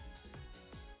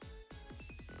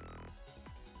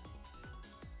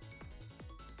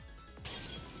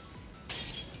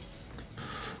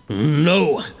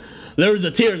 No! There is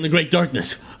a tear in the great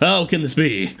darkness. How can this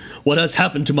be? What has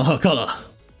happened to Mahakala?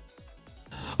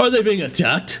 Are they being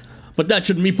attacked? But that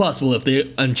shouldn't be possible if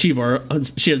they and Shiva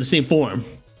share the same form.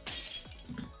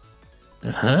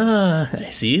 Ah,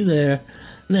 I see you there.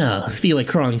 Now, feel like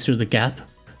crawling through the gap?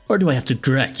 Or do I have to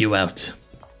drag you out?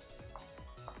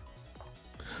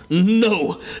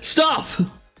 No! Stop!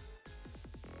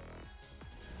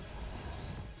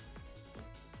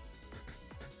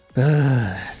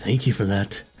 Thank you for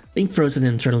that. Being frozen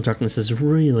in eternal darkness is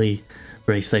really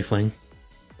very stifling.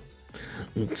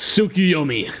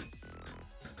 Tsukiyomi!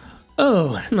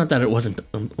 Oh, not that it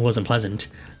wasn't pleasant.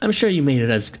 I'm sure you made it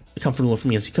as comfortable for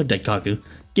me as you could, Daikoku,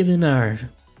 given our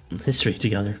history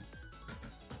together.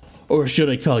 Or should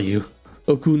I call you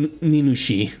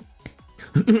Okuninushi?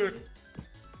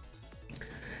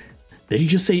 Did you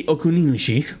just say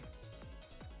Okuninushi?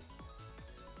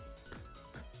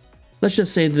 Let's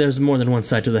just say there's more than one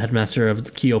side to the headmaster of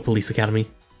the Kyo Police Academy.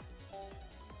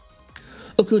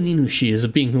 Okuninushi is a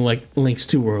being who links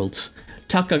two worlds,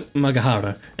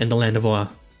 Takamagahara and the Land of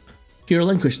Oa. He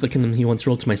relinquished the kingdom he once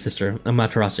ruled to my sister,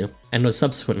 Amaterasu, and was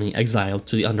subsequently exiled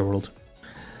to the underworld,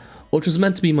 which was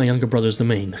meant to be my younger brother's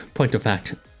domain, point of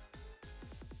fact.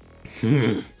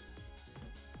 I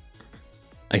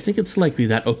think it's likely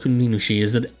that Okuninushi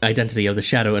is the identity of the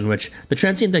shadow in which the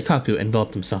transient Daikoku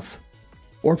enveloped himself.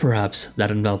 Or perhaps that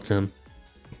enveloped him.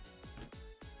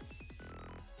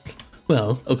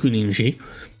 Well, Okuninushi,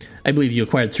 I believe you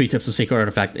acquired 3 types of sacred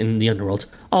artifact in the underworld,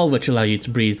 all of which allow you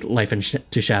to breathe life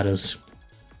into shadows.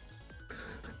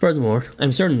 Furthermore,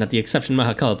 I'm certain that the exception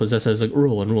Mahakala possesses a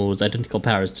rule with identical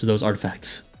powers to those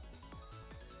artifacts.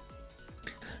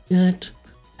 Yet,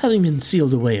 having been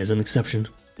sealed away as an exception,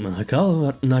 Mahakala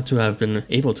ought not to have been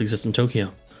able to exist in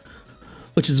Tokyo.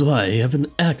 Which is why I have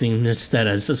been acting instead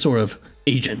as a sort of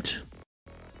agent.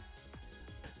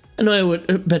 And I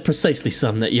would bet precisely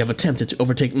some that you have attempted to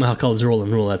overtake Mahakala's role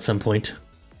and rule at some point.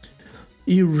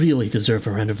 You really deserve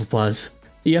a round of applause.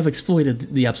 You have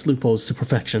exploited the absolute poles to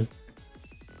perfection.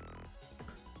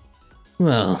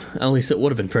 Well, at least it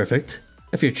would have been perfect,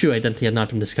 if your true identity had not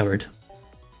been discovered.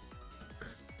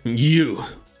 You!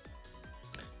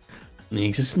 The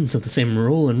existence of the same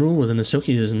rule and rule within the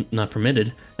Soki is not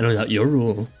permitted, and without your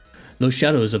rule, those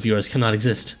shadows of yours cannot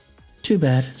exist. Too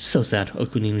bad, so sad,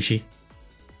 Okuninushi.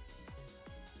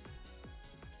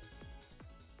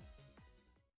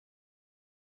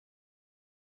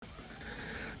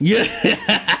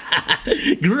 Yeah!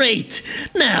 Great!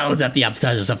 Now that the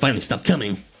appetizers have finally stopped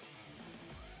coming,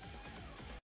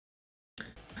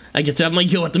 I get to have my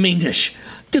go at the main dish.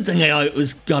 Good thing I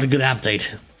always got a good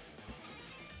appetite.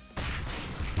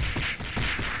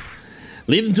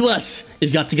 Leave them to us.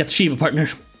 You've got to get the Shiva, partner.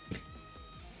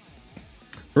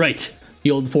 Right.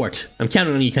 The old fort. I'm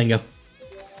counting on you, Kengo.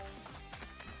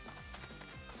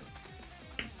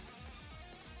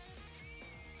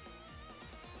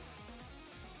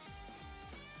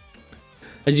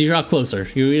 As you draw closer,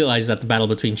 you realize that the battle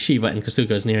between Shiva and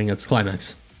Cthugha is nearing its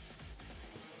climax.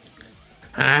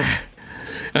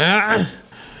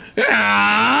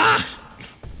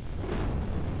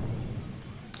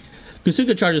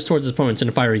 Cthugha charges towards his opponents in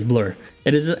a fiery blur.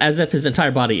 It is as if his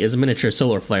entire body is a miniature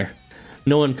solar flare.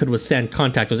 No one could withstand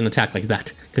contact with an attack like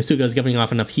that. Cthugha is giving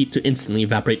off enough heat to instantly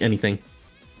evaporate anything.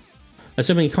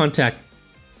 Assuming contact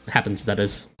happens, that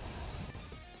is.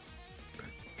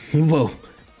 Whoa.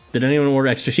 Did anyone order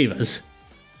extra Shivas?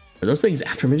 Are those things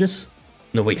after midges?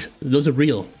 No, wait. Those are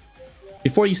real.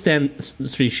 Before you stand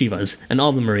 3 Shivas, and all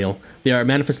of them are real. They are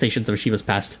manifestations of Shiva's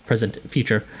past, present, and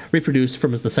future, reproduced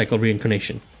from the cycle of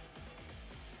reincarnation.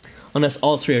 Unless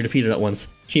all 3 are defeated at once,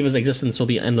 Shiva's existence will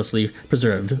be endlessly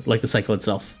preserved, like the cycle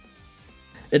itself.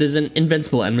 It is an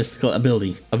invincible and mystical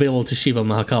ability, available to Shiva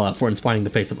Mahakala for inspiring the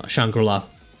faith of Shangri-La.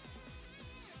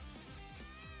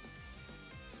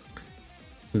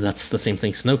 That's the same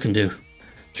thing Snow can do.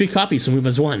 3 copies will move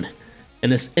as one,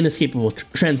 in this inescapable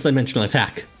trans-dimensional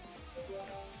attack.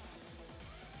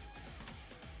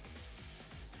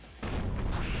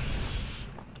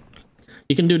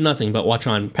 You can do nothing but watch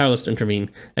on, powerless to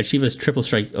intervene, as Shiva's triple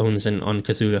strike owns in on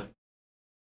Cthugha.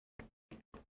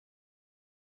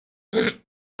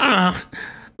 But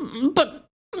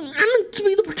I'm meant to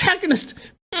be the protagonist.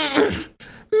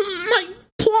 My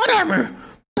plot armor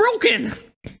broken.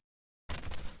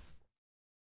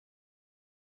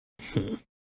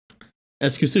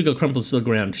 As Cthugha crumples to the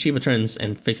ground, Shiva turns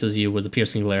and fixes you with a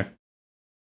piercing glare.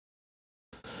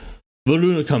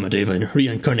 Varuna Kamadeva,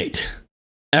 reincarnate.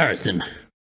 Arathan.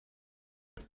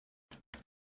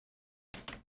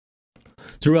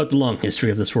 Throughout the long history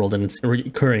of this world and its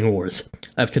recurring wars,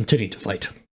 I've continued to fight.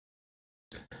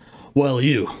 While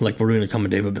you, like Varuna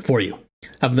Kamadeva before you,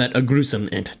 have met a gruesome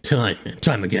end time and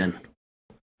time again.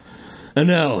 And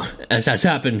now, as has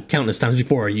happened countless times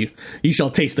before, you shall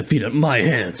taste defeat at my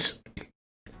hands.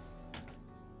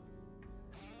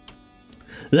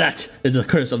 That is the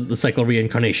curse of the cycle of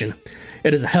reincarnation.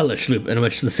 It is a hellish loop in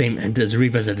which the same end is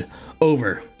revisited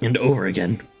over and over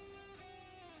again.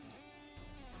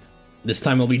 This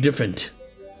time will be different.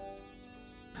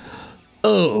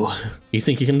 Oh, you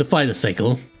think you can defy the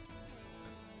cycle?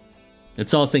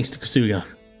 It's all thanks to Cthugha.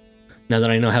 Now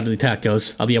that I know how the attack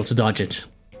goes, I'll be able to dodge it.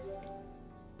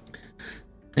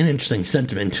 An interesting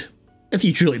sentiment, if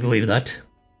you truly believe that.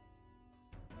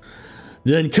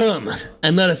 Then come,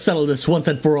 and let us settle this once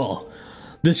and for all.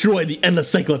 Destroy the endless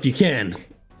cycle if you can.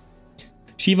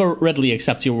 Shiva readily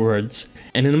accepts your words,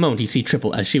 and in a moment you see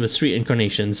triple as Shiva's 3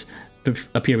 incarnations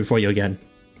appear before you again.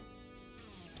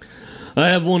 I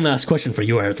have one last question for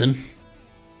you, Ayrton.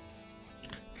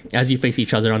 As you face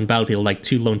each other on the battlefield like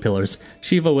 2 lone pillars,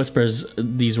 Shiva whispers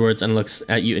these words and looks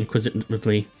at you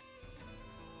inquisitively.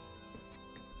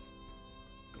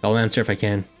 I'll answer if I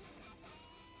can.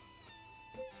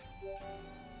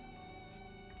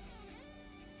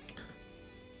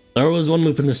 There was one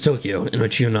loop in this Tokyo in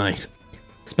which you and I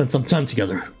spent some time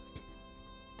together.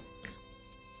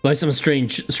 By some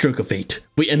strange stroke of fate,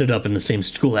 we ended up in the same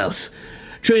schoolhouse,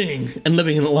 training and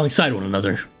living alongside one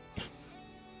another.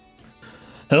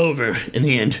 However, in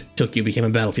the end, Tokyo became a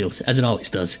battlefield, as it always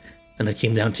does, and it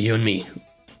came down to you and me.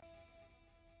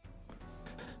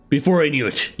 Before I knew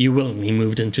it, you willingly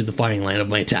moved into the firing line of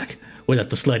my attack, without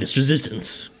the slightest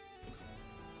resistance.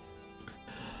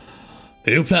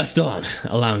 You passed on,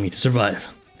 allowing me to survive.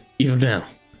 Even now,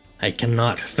 I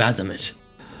cannot fathom it.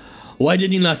 Why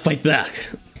did you not fight back?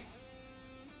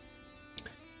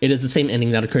 It is the same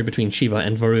ending that occurred between Shiva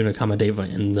and Varuna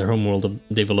Kamadeva in their homeworld of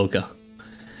Devaloka,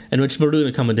 in which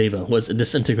Varuna Kamadeva was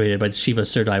disintegrated by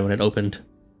Shiva's third eye when it opened.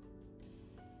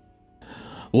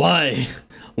 Why?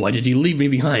 Why did you leave me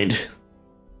behind?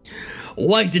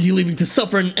 Why did you leave me to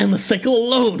suffer an endless cycle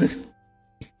alone?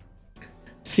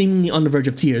 Seemingly on the verge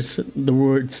of tears, the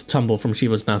words tumble from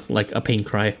Shiva's mouth like a pain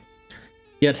cry.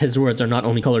 Yet his words are not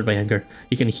only colored by anger.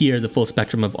 You can hear the full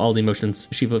spectrum of all the emotions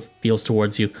Shiva feels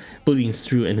towards you, bleeding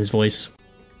through in his voice.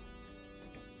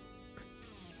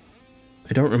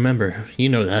 I don't remember. You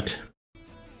know that.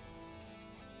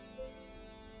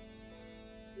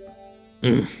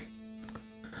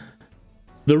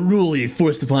 The rule you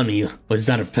forced upon me was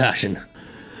that of passion.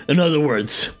 In other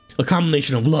words, a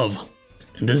combination of love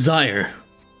and desire.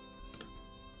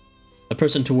 The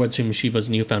person towards whom Shiva's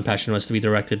newfound passion was to be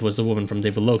directed was the woman from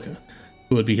Devaloka,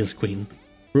 who would be his queen.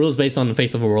 Rules based on the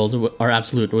faith of a world are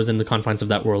absolute within the confines of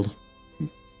that world.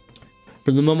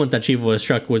 From the moment that Shiva was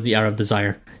struck with the arrow of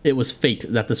desire, it was fate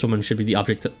that this woman should be the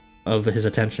object of his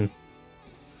attention.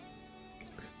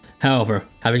 However,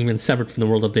 having been severed from the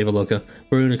world of Devaloka,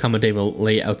 Varuna Kamadeva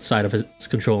lay outside of his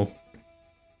control.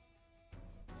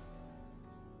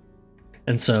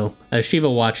 And so, as Shiva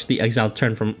watched the exile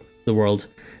turn from the world,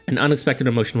 an unexpected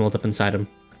emotion welled up inside him.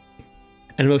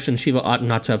 An emotion Shiva ought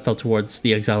not to have felt towards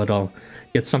the exile at all,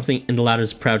 yet something in the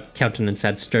latter's proud countenance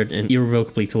had stirred him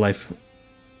irrevocably to life.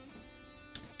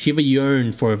 Shiva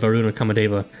yearned for Varuna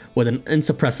Kamadeva with an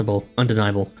insuppressible,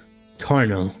 undeniable,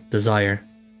 carnal desire.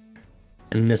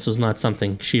 And this was not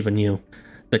something Shiva knew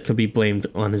that could be blamed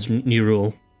on his new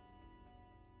rule.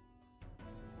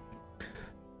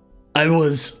 I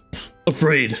was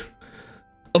afraid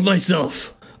of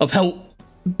myself, of how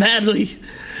badly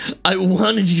I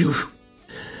wanted you,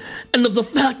 and of the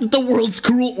fact that the world's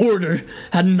cruel order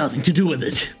had nothing to do with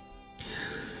it.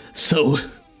 So,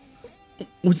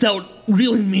 without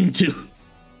really meaning to,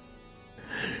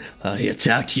 I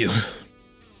attacked you.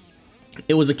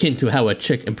 It was akin to how a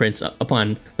chick imprints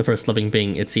upon the first living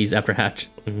being it sees after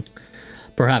hatching.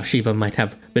 Perhaps Shiva might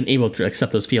have been able to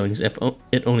accept those feelings if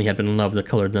it only had been love that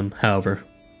colored them, however.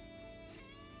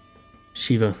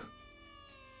 Shiva.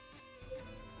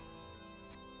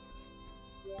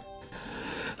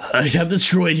 I have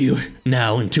destroyed you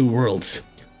now in two worlds.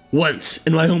 Once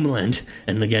in my homeland,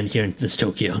 and again here in this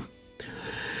Tokyo.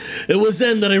 It was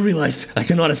then that I realized I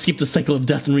cannot escape the cycle of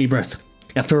death and rebirth.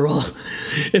 After all,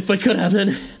 if I could have,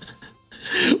 then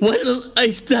why didn't I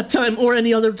that time or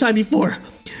any other time before?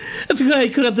 If I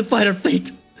could have defied our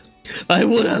fate, I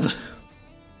would have.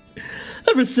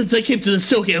 Ever since I came to this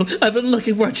Tokyo, I've been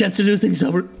looking for a chance to do things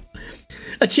over.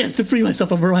 A chance to free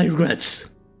myself of my regrets.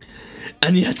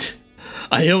 And yet,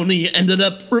 I only ended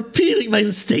up repeating my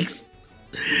mistakes.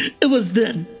 It was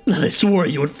then that I swore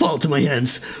you would fall to my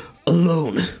hands,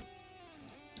 alone.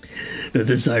 The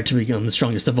desire to become the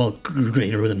strongest of all grew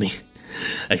greater within me.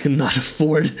 I could not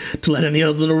afford to let any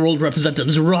other world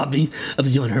representatives rob me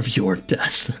of the honor of your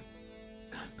death.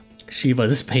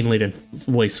 Shiva's pain-laden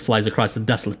voice flies across the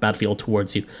desolate battlefield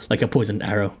towards you like a poisoned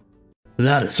arrow.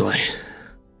 That is why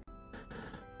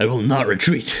I will not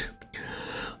retreat.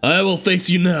 I will face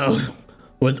you now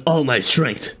with all my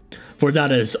strength, for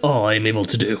that is all I am able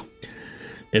to do.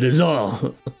 It is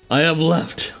all I have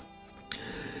left.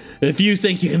 If you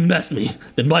think you can best me,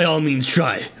 then by all means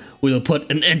try. We will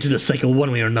put an end to this cycle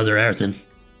one way or another, Aerthin.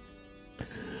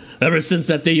 Ever since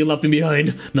that day you left me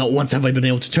behind, not once have I been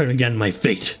able to turn again my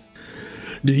fate.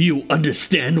 Do you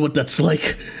understand what that's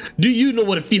like? Do you know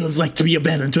what it feels like to be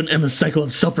abandoned to an endless cycle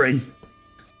of suffering?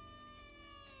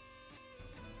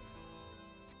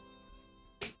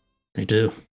 I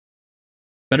do.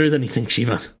 Better than you think,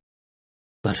 Shiva.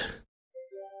 But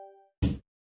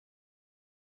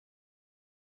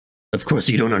of course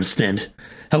you don't understand.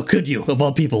 How could you, of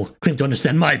all people, claim to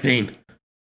understand my pain?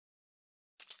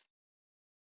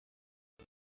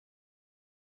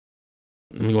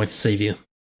 I'm going to save you.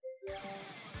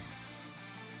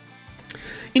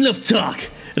 Enough talk!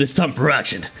 It is time for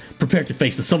action. Prepare to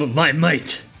face the sum of my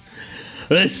might.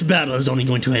 This battle is only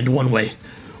going to end one way.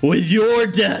 With your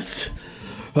death!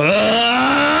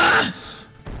 Ah!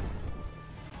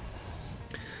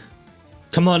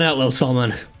 Come on out, little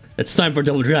Salman. It's time for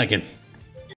Double Dragon.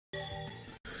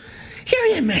 Here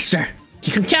I am, master.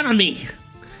 You can count on me.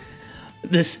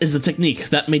 This is the technique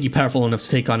that made you powerful enough to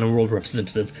take on a world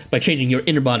representative by changing your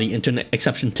inner body into an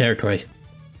exception territory.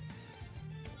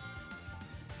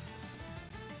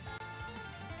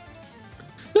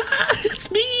 Ah,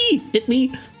 it's me! Hit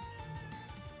me!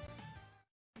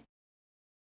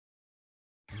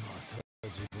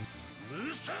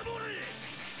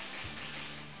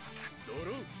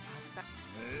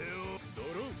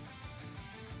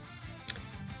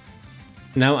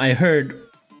 Now, I heard,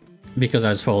 because I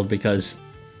was told, because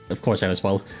of course I was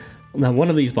told, now one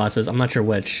of these bosses, I'm not sure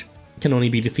which, can only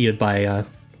be defeated by,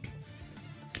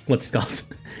 what's it called?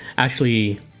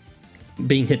 Actually,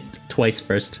 being hit twice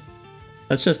first.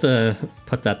 Let's just,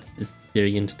 put that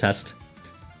theory into test.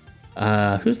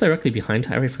 Who's directly behind?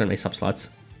 I already forgot my sub-slots.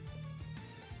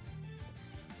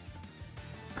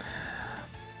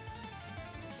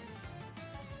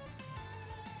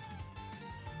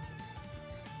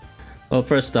 Well,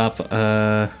 first off,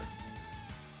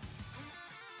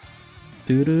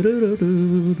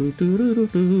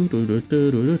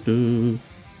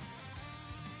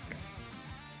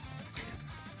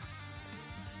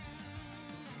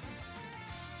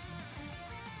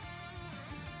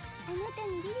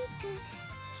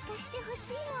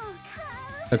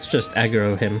 Let's just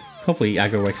aggro him. Hopefully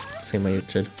aggro works the same way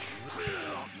it should.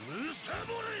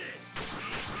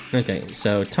 Okay,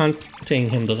 so taunting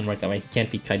him doesn't work that way. He can't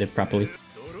be kited properly.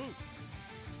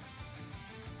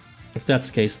 If that's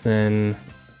the case, then...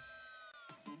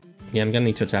 yeah, I'm gonna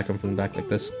need to attack him from the back like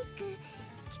this.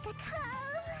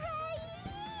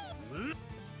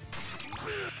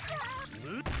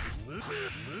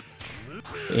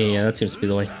 Yeah, that seems to be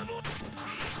the way.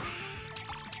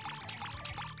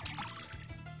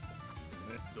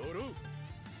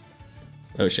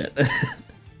 Oh shit.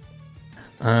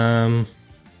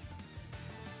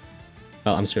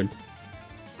 Well, I'm screwed.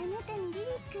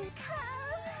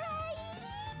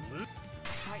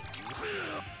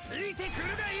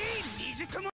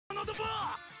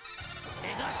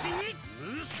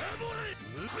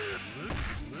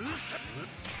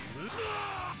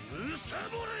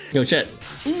 Yo, shit.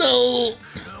 No!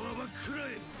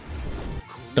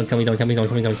 Don't kill me, don't kill me, don't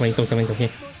kill me, don't kill me, don't kill me, don't kill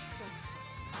me.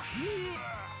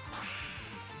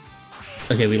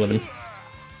 Okay, we live in.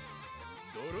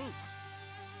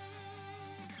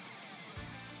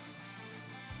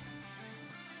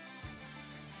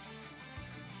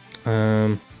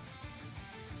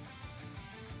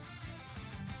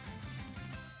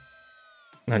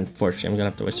 Unfortunately, I'm gonna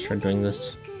have to waste a turn doing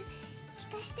this.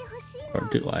 Or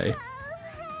do I?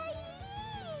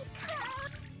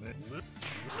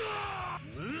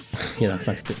 Yeah, that's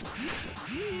not good.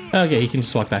 Okay, he can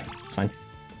just walk back. It's fine.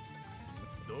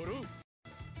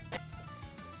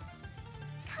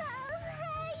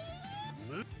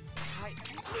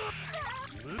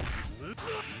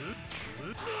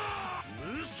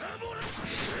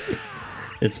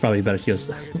 It's probably better if he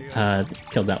was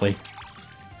killed that way.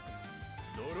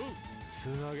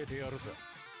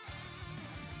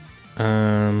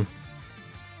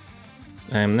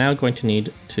 I'm now going to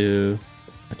need to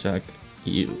attack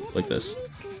you like this.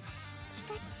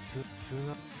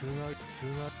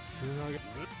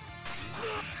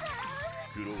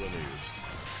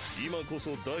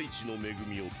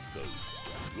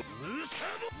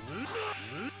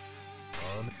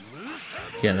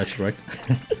 Yeah, that should work.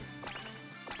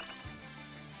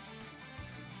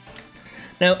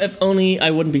 Now, if only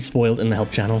I wouldn't be spoiled in the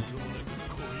help channel.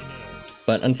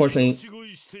 But unfortunately,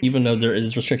 even though there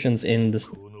is restrictions in this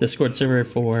Discord server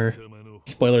for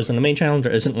spoilers in the main channel,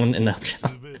 there isn't one in the help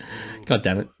channel. God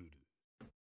damn it.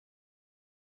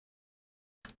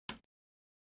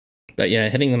 But yeah,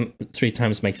 hitting them 3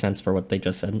 times makes sense for what they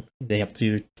just said. They have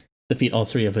to defeat all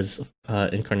 3 of his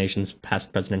incarnations,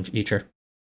 past, present, and future.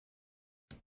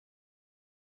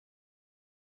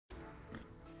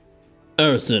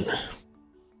 Earthen.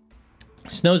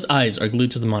 Snow's eyes are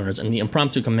glued to the monitors and the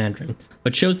impromptu command room,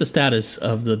 but shows the status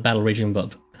of the battle raging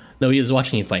above. Though he is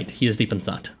watching you fight, he is deep in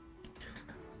thought.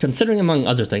 Considering, among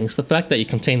other things, the fact that you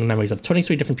contain the memories of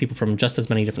 23 different people from just as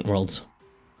many different worlds.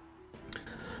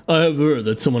 I have heard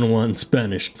that someone once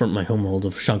banished from my homeworld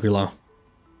of Shangri-La.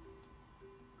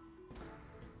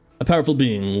 A powerful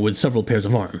being with several pairs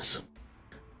of arms.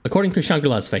 According to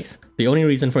Shangri-La's faith, the only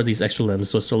reason for these extra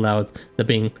limbs was to allow the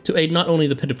being to aid not only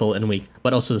the pitiful and weak,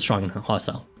 but also the strong and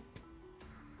hostile.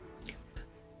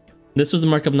 This was the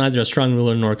mark of neither a strong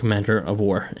ruler nor a commander of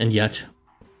war, and yet...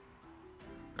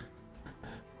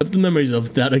 If the memories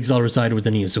of that exile reside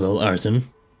within you as well, Arthur,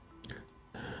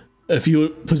 if you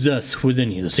possess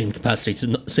within you the same capacity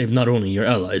to save not only your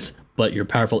allies, but your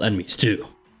powerful enemies too.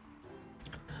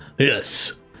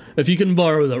 Yes. If you can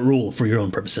borrow that rule for your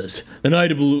own purposes, then I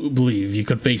believe you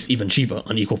could face even Shiva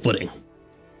on equal footing.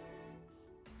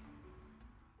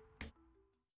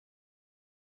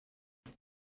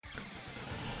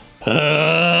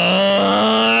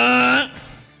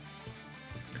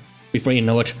 Before you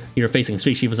know it, you're facing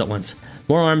 3 Shivas at once.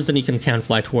 More arms than you can count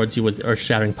fly towards you with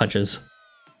earth-shattering punches.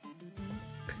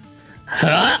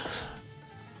 Ha!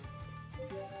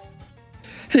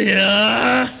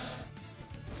 Yeah!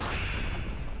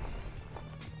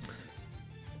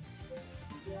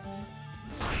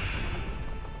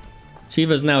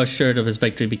 Shiva is now assured of his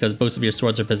victory because both of your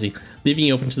swords are busy, leaving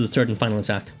you open to the 3rd and final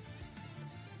attack.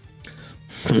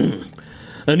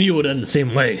 I knew it would end the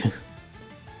same way.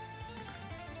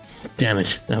 Damn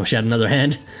it, I wish I had another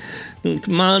hand.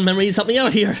 Come on, memories, help me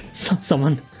out here.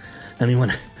 Someone,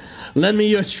 anyone, lend me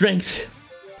your strength.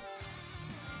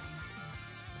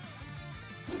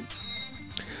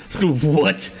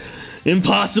 What?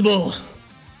 Impossible!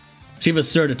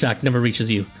 Shiva's 3rd attack never reaches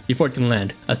you. Before it can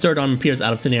land, a 3rd arm appears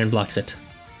out of thin air and blocks it.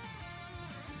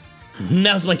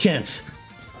 Now's my chance!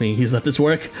 He's let this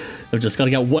work. I've just gotta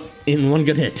get in one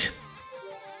good hit.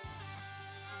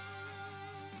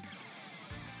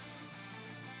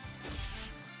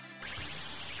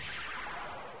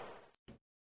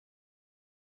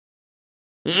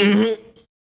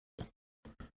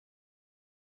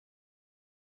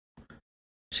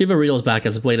 Shiva reels back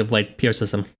as a blade of light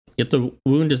pierces him. Yet the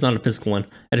wound is not a physical one.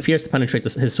 It appears to penetrate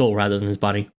his soul rather than his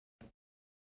body.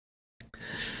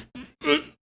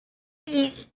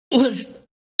 What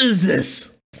is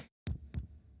this?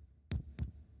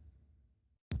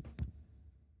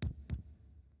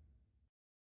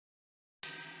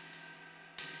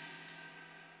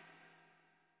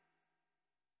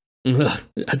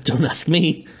 Don't ask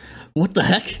me. What the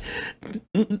heck?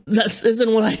 That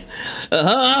isn't what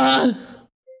I...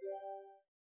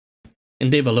 In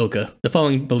Devaloka, the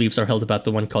following beliefs are held about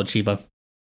the one called Shiva.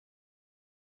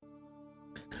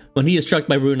 When he is struck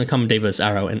by Runa Kamadeva's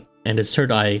arrow and his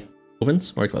third eye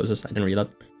opens, or closes, I didn't read that.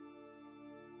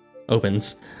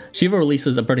 Opens. Shiva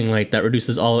releases a burning light that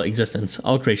reduces all existence,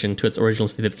 all creation, to its original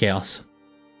state of chaos.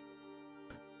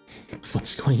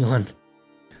 What's going on?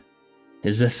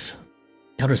 Is this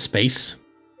outer space?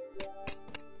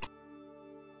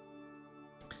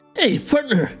 Hey,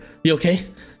 partner! You okay?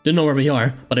 Don't know where we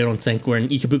are, but I don't think we're in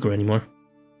Ikabuku anymore.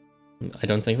 I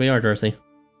don't think we are, Dorothy.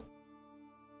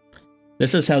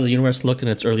 This is how the universe looked in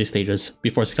its early stages,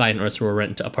 before sky and earth were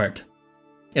rent apart.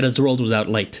 It is a world without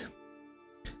light.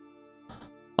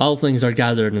 All things are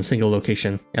gathered in a single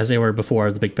location, as they were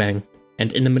before the Big Bang,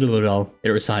 and in the middle of it all, it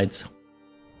resides.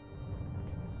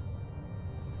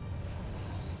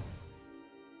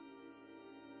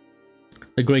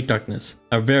 The Great Darkness,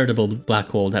 a veritable black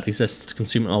hole that exists to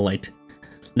consume all light.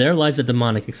 There lies a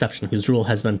demonic exception whose rule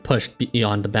has been pushed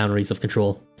beyond the boundaries of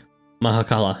control.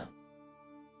 Mahakala.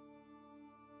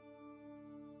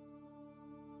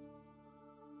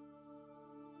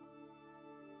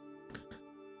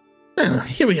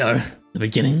 Here we are, the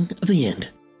beginning of the end.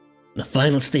 The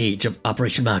final stage of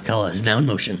Operation Mahakala is now in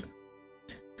motion.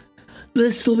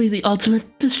 This will be the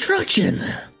ultimate destruction.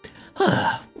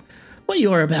 What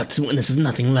you are about to witness is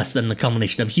nothing less than the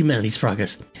culmination of humanity's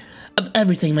progress, of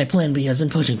everything my Plan B has been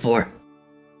pushing for.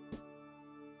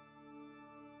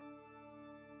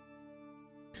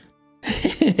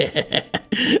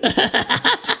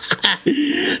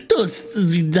 To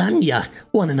Zidania,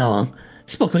 one and all.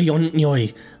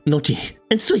 Spokojoi, noche,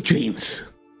 and sweet dreams.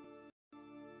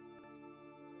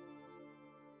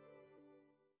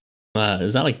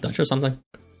 Is that like Dutch or something?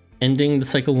 Ending the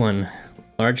cycle 1.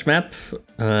 Large map,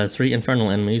 3 infernal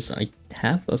enemies. I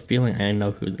have a feeling I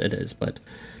know who it is, but...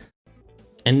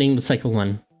 Ending the cycle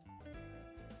 1.